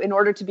has to, in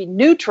order to be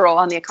neutral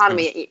on the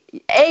economy,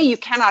 you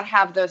cannot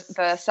have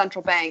the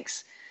central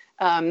banks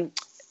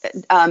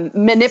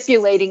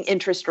manipulating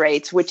interest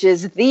rates, which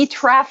is the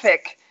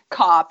traffic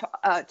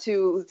cop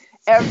to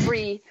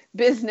every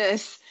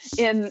business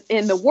in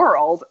the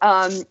world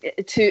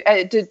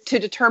to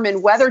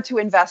determine whether to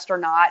invest or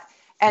not,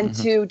 and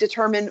to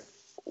determine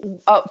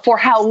for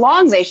how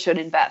long they should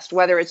invest,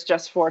 whether it's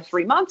just for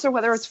 3 months or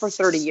whether it's for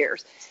 30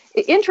 years.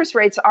 Interest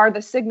rates are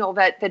the signal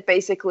that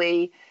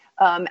basically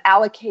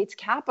allocates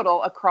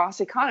capital across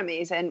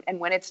economies. And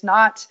when it's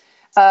not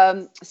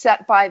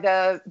set by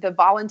the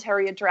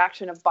voluntary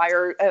interaction of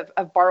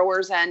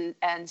borrowers and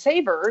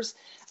savers,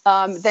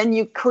 then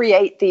you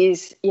create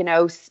these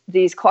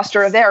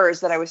cluster of errors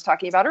that I was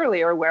talking about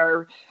earlier,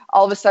 where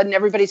all of a sudden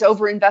everybody's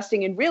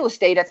over-investing in real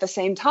estate at the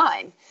same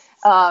time.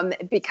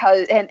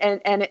 Because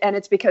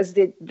it's because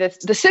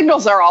the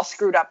signals are all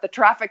screwed up. The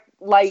traffic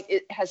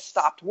light has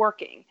stopped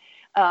working.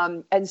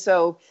 And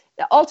so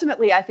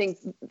ultimately, I think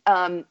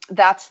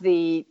that's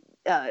the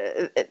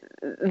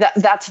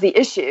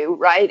issue,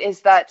 right? Is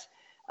that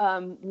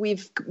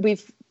we've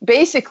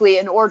basically,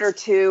 in order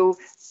to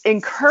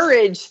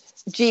encourage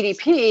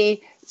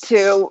GDP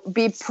to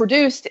be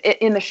produced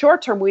in the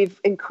short term,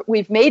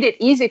 we've made it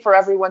easy for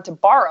everyone to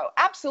borrow.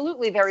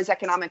 Absolutely, there is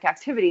economic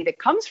activity that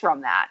comes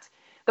from that.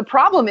 The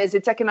problem is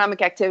it's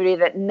economic activity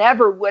that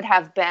never would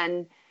have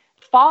been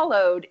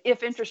followed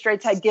if interest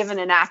rates had given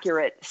an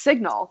accurate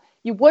signal.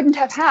 You wouldn't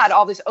have had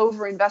all this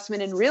overinvestment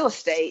in real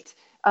estate,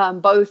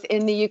 both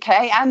in the UK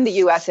and the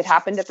US. It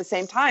happened at the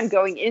same time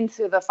going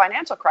into the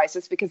financial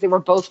crisis because they were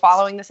both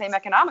following the same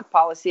economic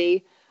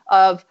policy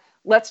of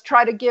let's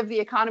try to give the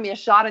economy a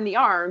shot in the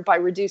arm by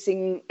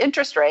reducing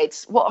interest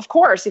rates. Well, of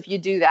course, if you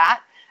do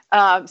that,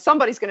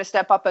 somebody's going to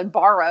step up and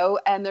borrow,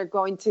 and they're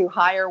going to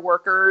hire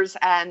workers,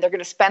 and they're going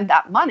to spend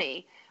that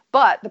money.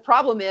 But the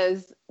problem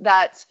is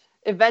that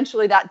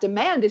eventually that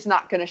demand is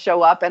not going to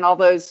show up, and all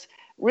those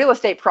real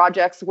estate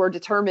projects were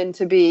determined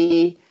to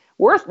be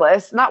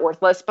not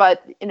worthless,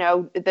 but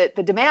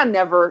the demand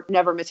never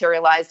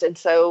materialized, and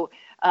so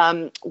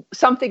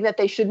something that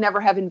they should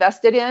never have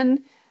invested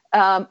in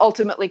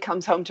ultimately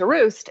comes home to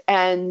roost,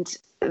 and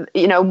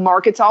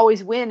markets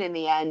always win in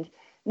the end.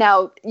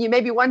 Now, you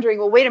may be wondering,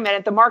 well, wait a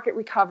minute, the market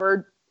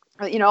recovered,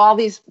 all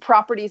these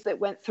properties that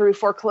went through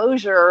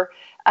foreclosure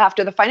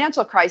after the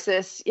financial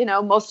crisis,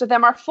 most of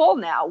them are full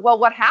now. Well,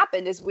 what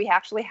happened is we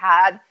actually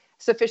had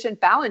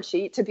sufficient balance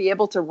sheet to be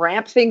able to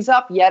ramp things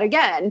up yet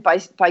again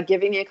by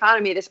giving the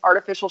economy this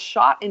artificial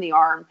shot in the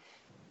arm.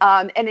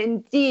 And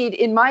indeed,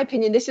 in my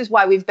opinion, this is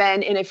why we've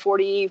been in a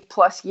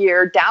 40-plus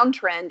year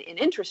downtrend in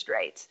interest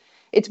rates.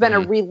 It's been a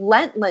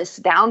relentless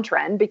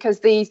downtrend because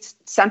the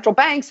central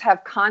banks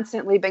have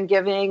constantly been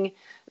giving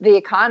the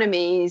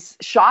economies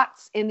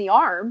shots in the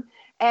arm,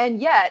 and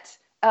yet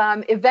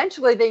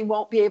eventually they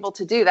won't be able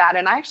to do that.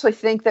 And I actually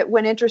think that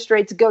when interest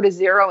rates go to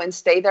zero and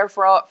stay there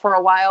for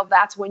a while,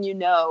 that's when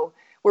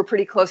we're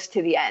pretty close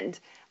to the end.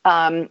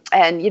 And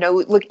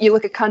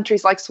look at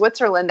countries like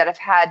Switzerland that have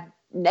had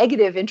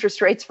negative interest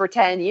rates for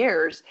 10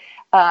 years.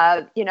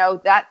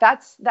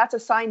 That's a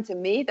sign to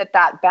me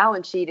that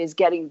balance sheet is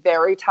getting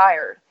very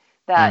tired,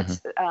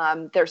 that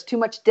there's too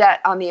much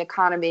debt on the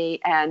economy,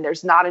 and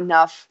there's not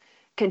enough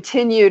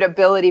continued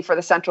ability for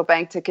the central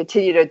bank to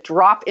continue to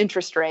drop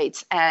interest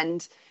rates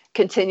and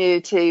continue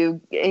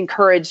to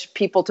encourage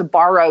people to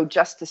borrow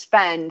just to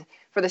spend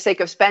for the sake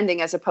of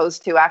spending, as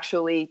opposed to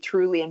actually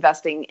truly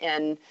investing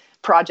in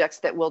projects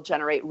that will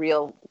generate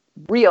real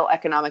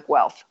economic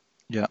wealth.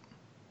 Yeah.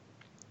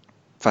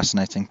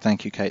 Fascinating.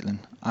 Thank you, Caitlin.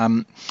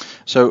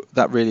 So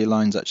that really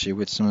aligns actually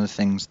with some of the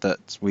things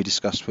that we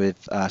discussed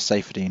with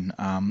Saifedean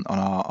on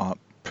our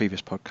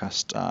previous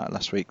podcast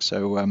last week.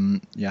 So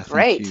thank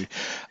Great. you.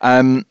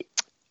 A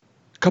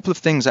couple of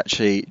things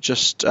actually,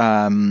 just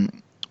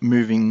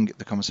moving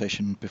the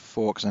conversation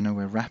before, because I know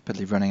we're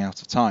rapidly running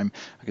out of time.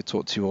 I could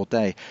talk to you all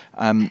day.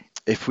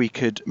 If we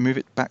could move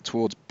it back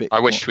towards Bitcoin. I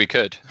wish we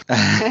could.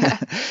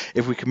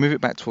 If we could move it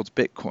back towards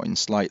Bitcoin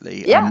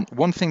slightly. Yeah.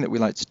 One thing that we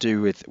like to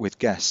do with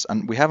guests,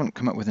 and we haven't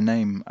come up with a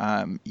name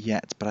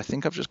yet, but I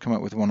think I've just come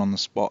up with one on the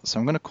spot. So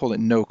I'm going to call it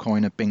No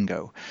Coiner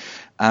Bingo.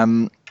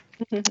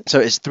 So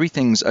it's three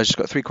things. I've just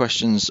got three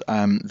questions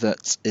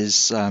that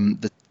is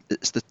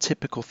it's the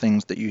typical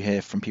things that you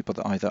hear from people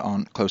that either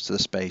aren't close to the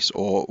space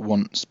or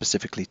want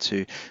specifically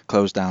to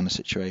close down a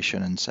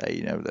situation and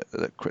say,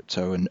 that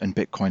crypto and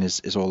Bitcoin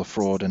is all a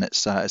fraud and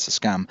it's a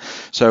scam.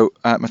 So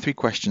my three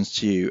questions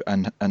to you,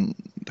 and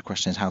the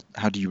question is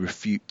how do you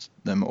refute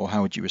them, or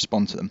how would you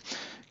respond to them?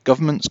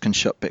 Governments can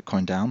shut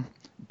Bitcoin down.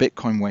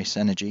 Bitcoin wastes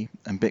energy,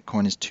 and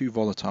Bitcoin is too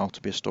volatile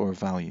to be a store of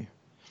value.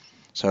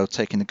 So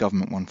taking the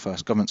government one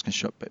first, governments can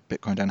shut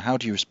Bitcoin down. How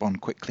do you respond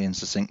quickly and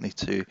succinctly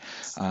to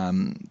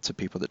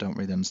people that don't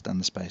really understand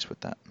the space with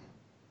that?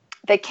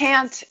 They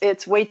can't.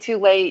 It's way too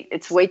late.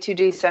 It's way too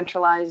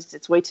decentralized.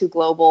 It's way too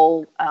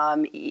global.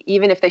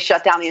 Even if they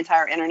shut down the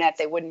entire internet,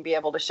 they wouldn't be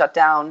able to shut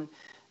down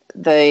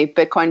the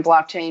Bitcoin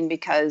blockchain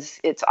because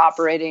it's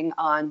operating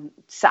on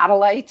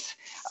satellites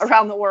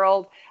around the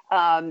world.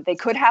 They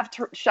could have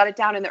shut it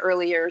down in the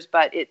early years,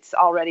 but it's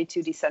already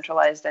too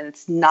decentralized, and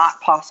it's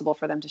not possible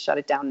for them to shut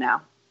it down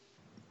now.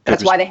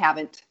 That's why they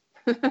haven't.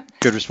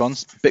 Good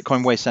response.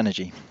 Bitcoin wastes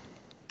energy.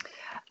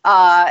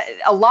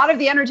 A lot of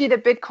the energy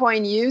that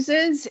Bitcoin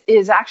uses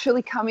is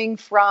actually coming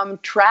from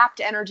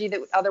trapped energy that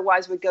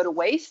otherwise would go to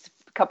waste.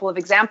 A couple of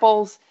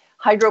examples: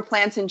 hydro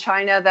plants in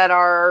China that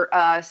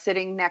are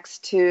sitting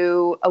next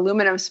to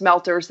aluminum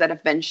smelters that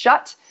have been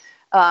shut.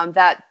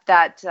 But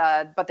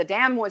the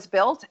dam was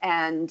built,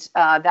 and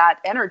that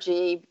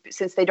energy,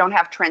 since they don't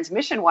have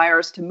transmission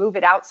wires to move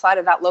it outside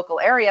of that local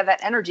area,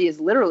 that energy is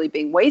literally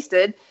being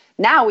wasted.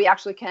 Now we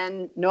actually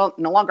can no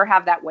longer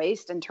have that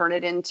waste and turn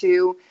it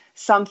into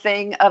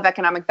something of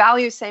economic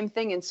value. Same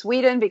thing in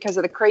Sweden, because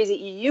of the crazy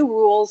EU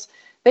rules.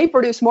 They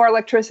produce more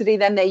electricity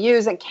than they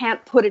use and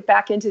can't put it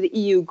back into the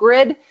EU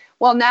grid.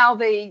 Well, now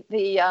the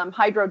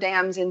hydro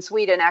dams in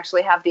Sweden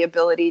actually have the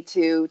ability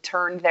to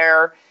turn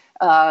their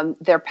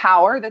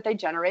power that they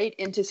generate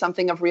into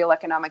something of real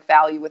economic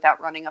value without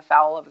running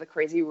afoul of the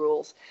crazy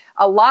rules.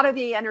 A lot of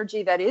the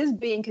energy that is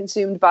being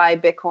consumed by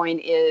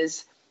Bitcoin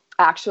is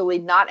actually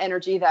not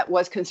energy that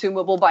was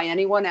consumable by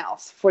anyone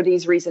else for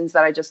these reasons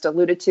that I just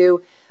alluded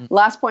to.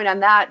 Last point on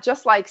that,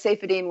 just like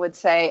Saifedean would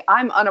say,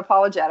 I'm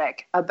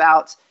unapologetic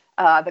about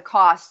the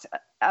cost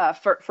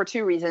for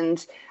two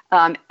reasons.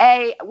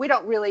 A, we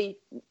don't really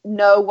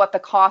know what the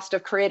cost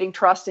of creating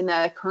trust in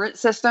the current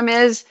system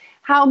is.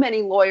 How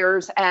many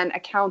lawyers and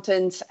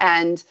accountants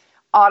and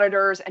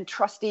auditors and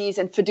trustees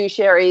and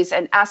fiduciaries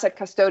and asset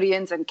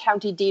custodians and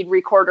county deed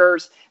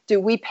recorders do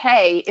we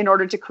pay in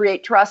order to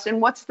create trust? And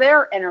what's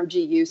their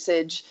energy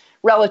usage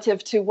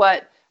relative to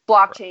what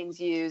blockchains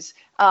use?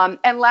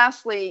 And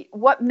lastly,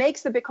 what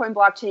makes the Bitcoin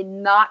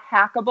blockchain not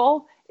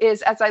hackable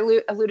is, as I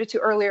alluded to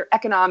earlier,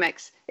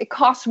 economics. It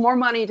costs more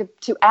money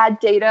to add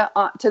data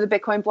to the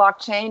Bitcoin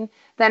blockchain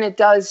than it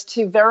does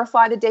to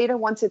verify the data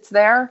once it's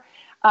there.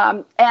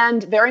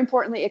 And very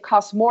importantly, it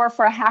costs more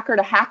for a hacker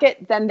to hack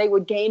it than they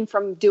would gain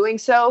from doing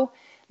so.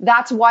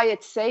 That's why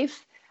it's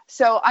safe.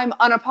 So I'm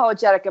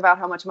unapologetic about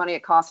how much money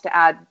it costs to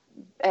add,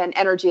 and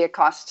energy it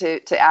costs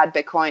to add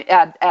Bitcoin,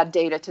 add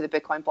data to the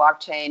Bitcoin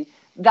blockchain.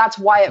 That's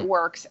why it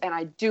works. And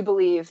I do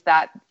believe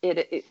that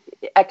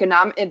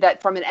that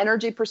from an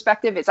energy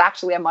perspective, it's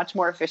actually a much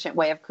more efficient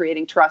way of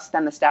creating trust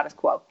than the status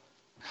quo.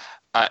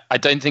 I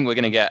don't think we're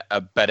going to get a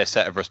better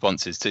set of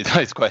responses to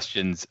those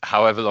questions,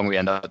 however long we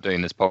end up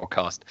doing this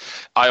podcast.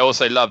 I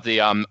also love the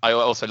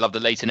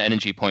latent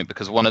energy point,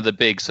 because one of the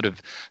big sort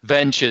of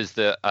ventures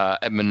that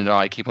Edmund and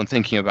I keep on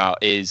thinking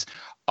about is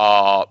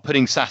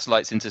putting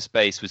satellites into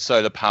space with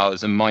solar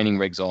powers and mining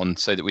rigs on,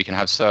 so that we can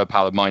have solar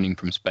powered mining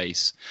from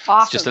space.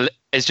 Awesome.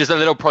 It's just a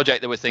little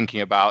project that we're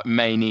thinking about.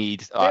 May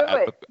need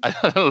a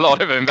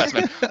lot of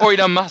investment, or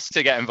Elon Musk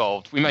to get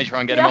involved. We may try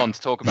and get him on to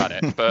talk about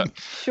it. But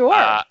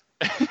sure.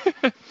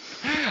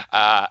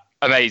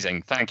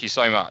 Amazing. Thank you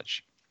so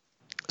much.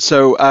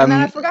 So, and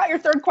then I forgot your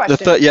third question.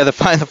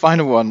 The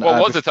final one.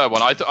 What was the third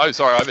one?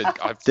 Sorry,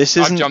 I've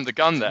jumped the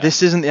gun there.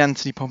 This isn't the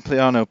Anthony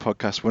Pompliano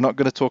podcast. We're not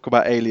going to talk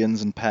about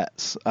aliens and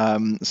pets.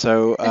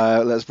 So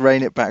let's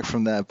rein it back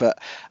from there. But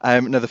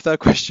no, the third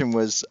question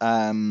was,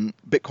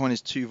 Bitcoin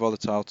is too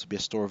volatile to be a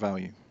store of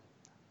value.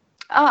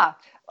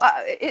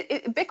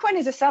 Bitcoin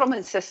is a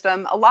settlement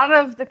system. A lot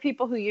of the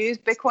people who use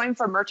Bitcoin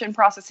for merchant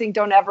processing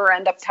don't ever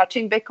end up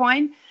touching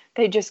Bitcoin.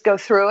 They just go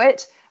through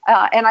it.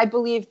 And I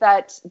believe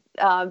that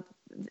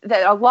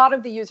a lot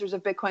of the users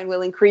of Bitcoin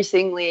will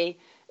increasingly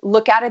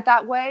look at it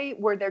that way,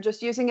 where they're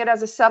just using it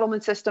as a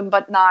settlement system,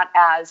 but not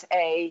as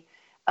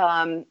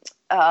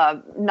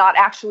not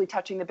actually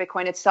touching the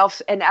Bitcoin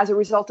itself. And as a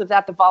result of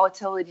that, the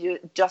volatility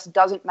just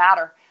doesn't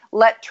matter.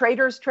 Let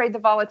traders trade the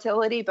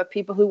volatility, but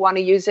people who want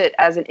to use it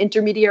as an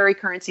intermediary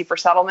currency for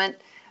settlement,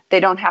 they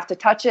don't have to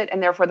touch it,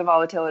 and therefore the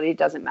volatility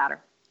doesn't matter.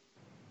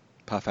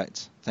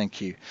 Perfect. Thank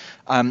you.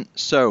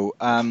 So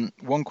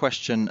one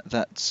question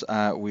that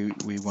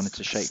we wanted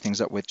to shake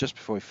things up with just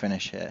before we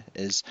finish here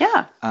is,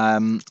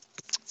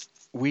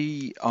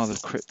 we are the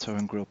Crypto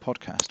and Grill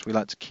podcast. We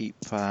like to keep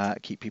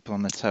people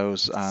on their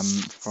toes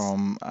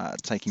from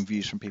taking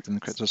views from people in the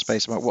crypto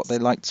space about what they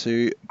like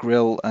to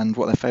grill and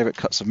what their favorite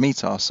cuts of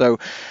meat are. So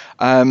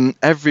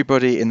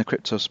everybody in the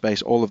crypto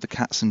space, all of the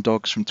cats and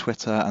dogs from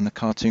Twitter and the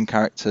cartoon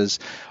characters,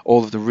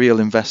 all of the real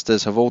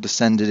investors have all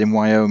descended in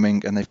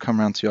Wyoming, and they've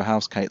come around to your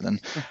house, Caitlin.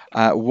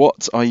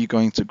 What are you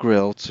going to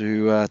grill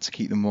to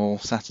keep them all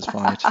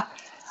satisfied?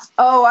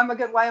 Oh, I'm a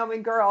good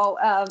Wyoming girl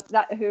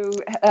who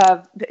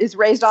is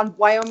raised on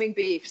Wyoming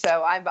beef.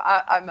 So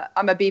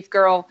I'm a beef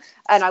girl,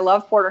 and I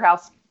love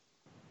porterhouse.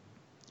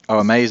 Oh,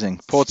 amazing!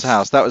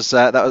 Porterhouse. That was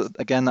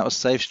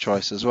Safe's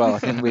choice as well. I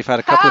think we've had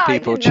a couple of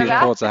people choose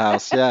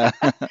porterhouse. Yeah.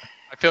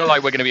 I feel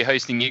like we're going to be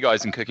hosting you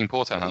guys and cooking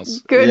porterhouse.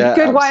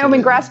 Good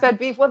Wyoming grass-fed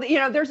beef. Well,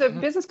 there's a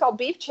business called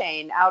Beef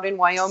Chain out in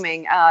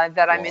Wyoming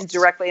that I'm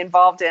directly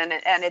involved in,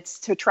 and it's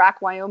to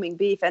track Wyoming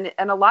beef, and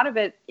a lot of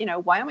it,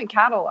 Wyoming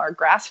cattle are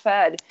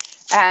grass-fed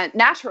and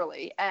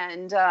naturally,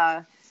 and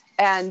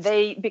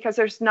they, because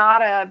there's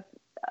not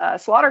a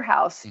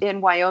slaughterhouse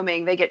in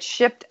Wyoming, they get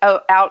shipped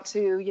out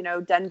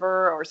to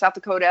Denver or South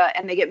Dakota,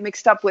 and they get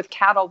mixed up with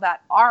cattle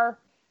that are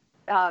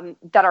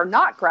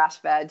not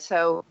grass-fed.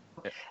 So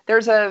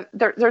there's a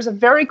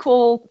very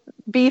cool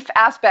beef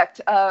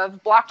aspect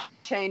of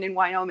blockchain in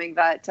Wyoming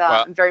that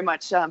I'm very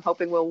much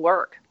hoping will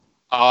work.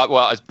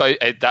 Well,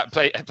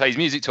 that plays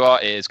music to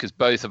our ears, because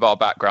both of our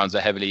backgrounds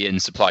are heavily in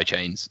supply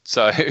chains.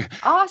 So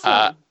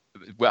awesome.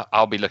 well,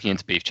 I'll be looking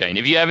into beef chain.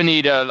 If you ever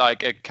need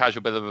a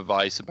casual bit of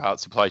advice about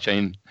supply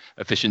chain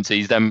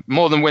efficiencies, then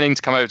more than willing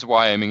to come over to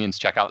Wyoming and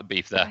check out the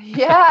beef there.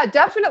 Yeah,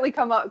 definitely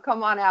come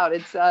on out.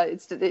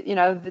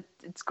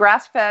 It's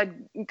grass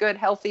fed, good,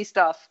 healthy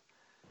stuff.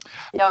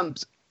 Yum.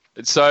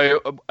 So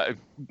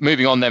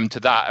moving on then to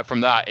that,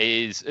 from that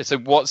is, so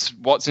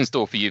what's in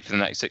store for you for the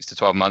next 6 to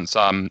 12 months,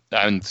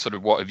 and sort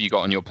of what have you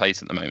got on your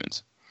plate at the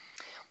moment?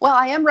 Well,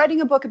 I am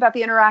writing a book about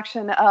the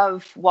interaction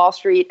of Wall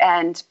Street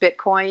and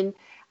Bitcoin,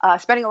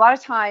 spending a lot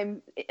of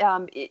time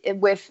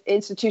with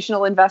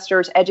institutional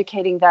investors,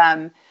 educating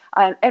them,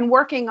 and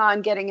working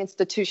on getting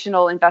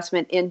institutional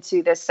investment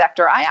into this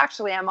sector. I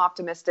actually am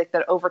optimistic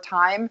that over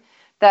time,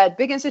 that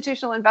big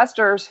institutional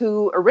investors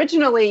who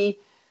originally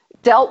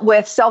dealt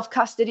with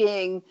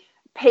self-custodying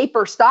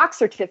paper stock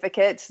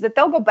certificates, that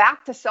they'll go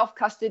back to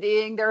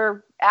self-custodying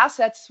their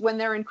assets when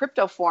they're in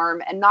crypto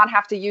form and not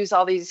have to use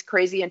all these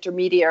crazy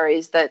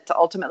intermediaries that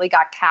ultimately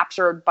got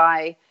captured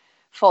by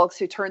folks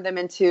who turned them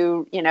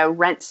into,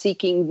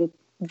 rent-seeking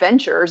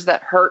ventures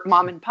that hurt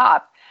mom and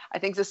pop. I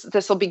think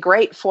this will be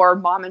great for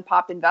mom and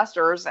pop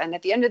investors. And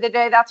at the end of the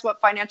day, that's what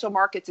financial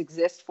markets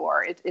exist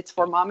for. It's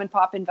for mom and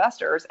pop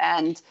investors.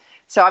 And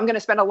so I'm going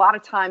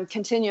to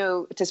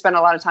continue to spend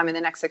a lot of time in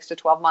the next 6 to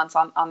 12 months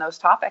on those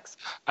topics.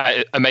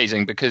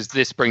 Amazing, because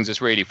this brings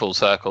us really full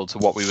circle to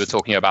what we were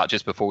talking about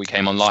just before we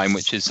came online,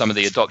 which is some of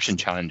the adoption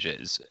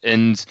challenges.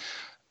 And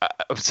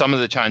some of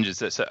the challenges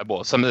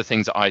some of the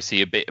things that I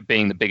see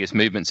being the biggest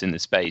movements in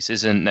this space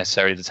isn't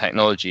necessarily the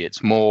technology.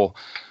 It's more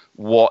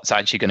what's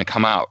actually going to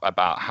come out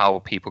about how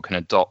people can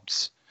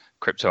adopt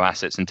crypto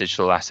assets and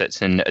digital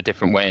assets in a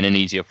different way, in an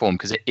easier form,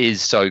 because it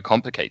is so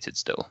complicated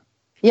still.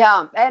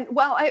 Yeah, and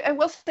well, I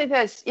will say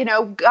this,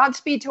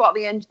 Godspeed to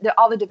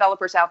all the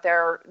developers out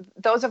there.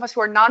 Those of us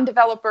who are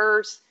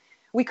non-developers,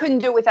 we couldn't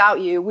do it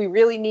without you. We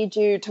really need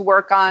you to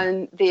work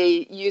on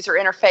the user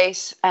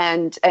interface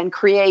and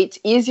create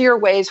easier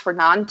ways for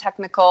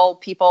non-technical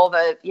people,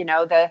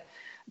 the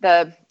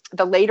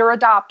later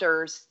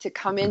adopters, to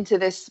come into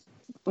this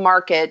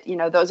market.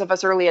 Those of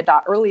us earlier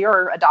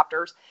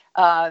adopters,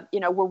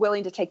 we're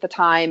willing to take the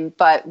time,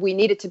 but we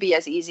need it to be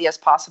as easy as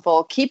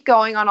possible. Keep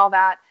going on all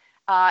that.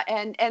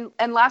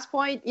 And last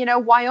point,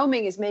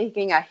 Wyoming is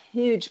making a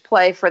huge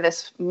play for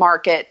this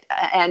market,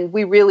 and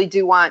we really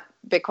do want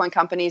Bitcoin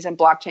companies and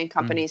blockchain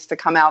companies to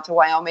come out to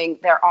Wyoming.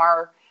 There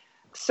are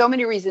so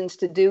many reasons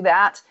to do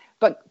that,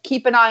 but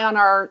keep an eye on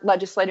our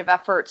legislative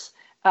efforts.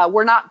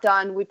 We're not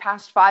done. We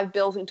passed 5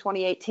 bills in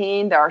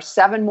 2018. There are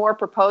 7 more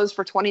proposed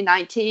for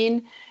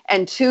 2019,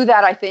 and 2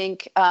 that I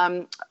think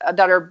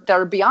that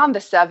are beyond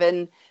the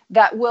 7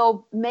 that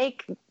will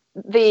make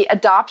the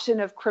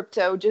adoption of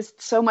crypto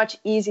just so much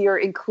easier,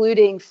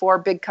 including for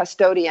big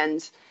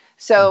custodians.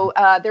 So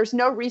there's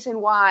no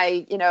reason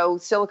why,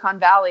 Silicon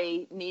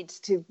Valley needs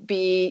to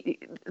be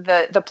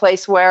the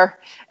place where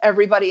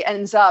everybody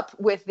ends up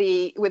with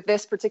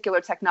this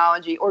particular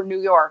technology, or New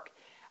York.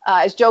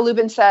 As Joe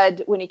Lubin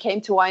said when he came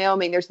to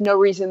Wyoming, there's no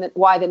reason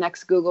why the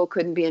next Google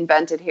couldn't be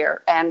invented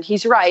here. And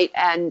he's right.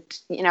 And,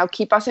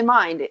 keep us in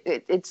mind.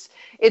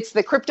 It's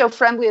the crypto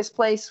friendliest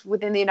place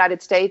within the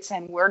United States,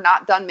 and we're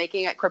not done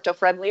making it crypto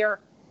friendlier.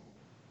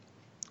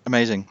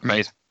 Amazing.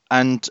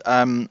 And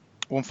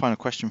one final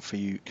question for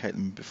you,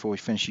 Caitlin, before we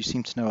finish. You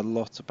seem to know a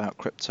lot about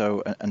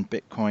crypto and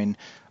Bitcoin.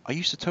 Are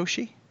you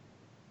Satoshi?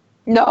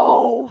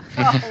 No.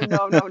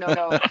 No.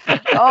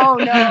 Oh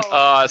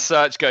no.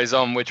 Search goes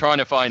on. We're trying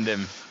to find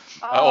him,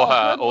 or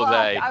her, or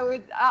they.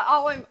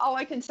 All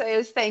I can say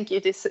is thank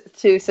you to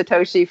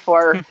Satoshi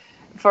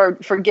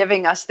for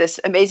giving us this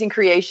amazing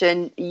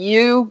creation.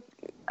 You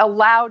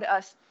allowed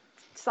us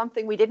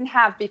something we didn't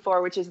have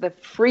before, which is the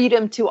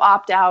freedom to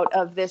opt out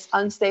of this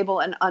unstable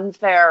and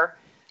unfair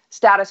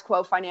status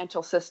quo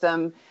financial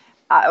system.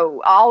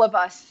 All of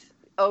us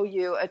owe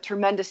you a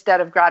tremendous debt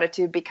of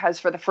gratitude, because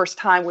for the first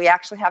time we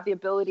actually have the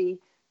ability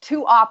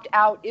to opt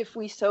out if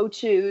we so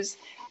choose,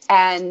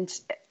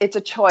 and it's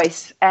a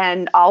choice,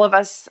 and all of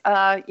us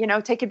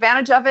take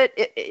advantage of it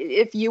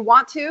if you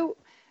want to,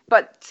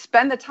 but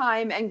spend the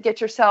time and get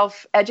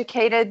yourself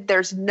educated.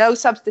 There's no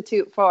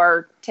substitute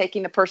for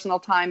taking the personal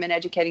time and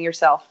educating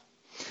yourself.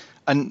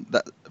 And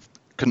that,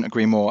 couldn't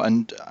agree more.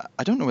 And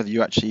I don't know whether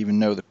you actually even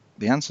know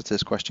the answer to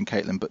this question,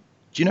 Caitlin, but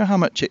do you know how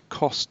much it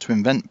cost to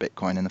invent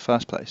Bitcoin in the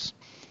first place?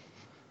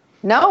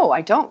 No,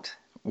 I don't.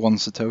 1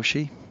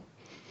 Satoshi.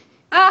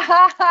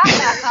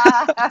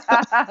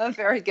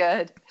 Very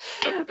good.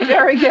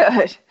 Very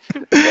good.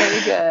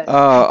 Very good.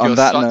 You're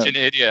such an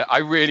idiot. I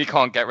really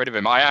can't get rid of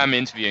him. I am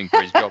interviewing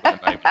for his job at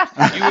the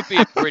moment. You would be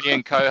a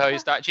brilliant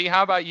co-host, actually.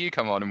 How about you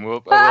come on and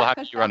we'll have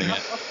you running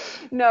it?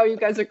 No, you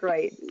guys are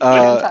great.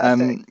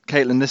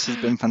 Caitlin, this has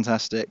been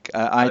fantastic.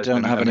 I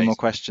don't have any more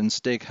questions.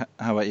 Stig,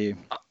 how about you?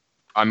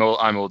 I'm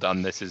all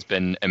done. This has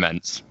been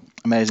immense.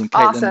 Amazing.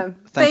 Caitlin, awesome.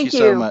 Thank you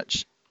so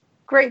much.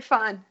 Great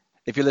fun.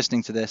 If you're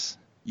listening to this,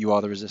 you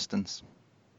are the resistance.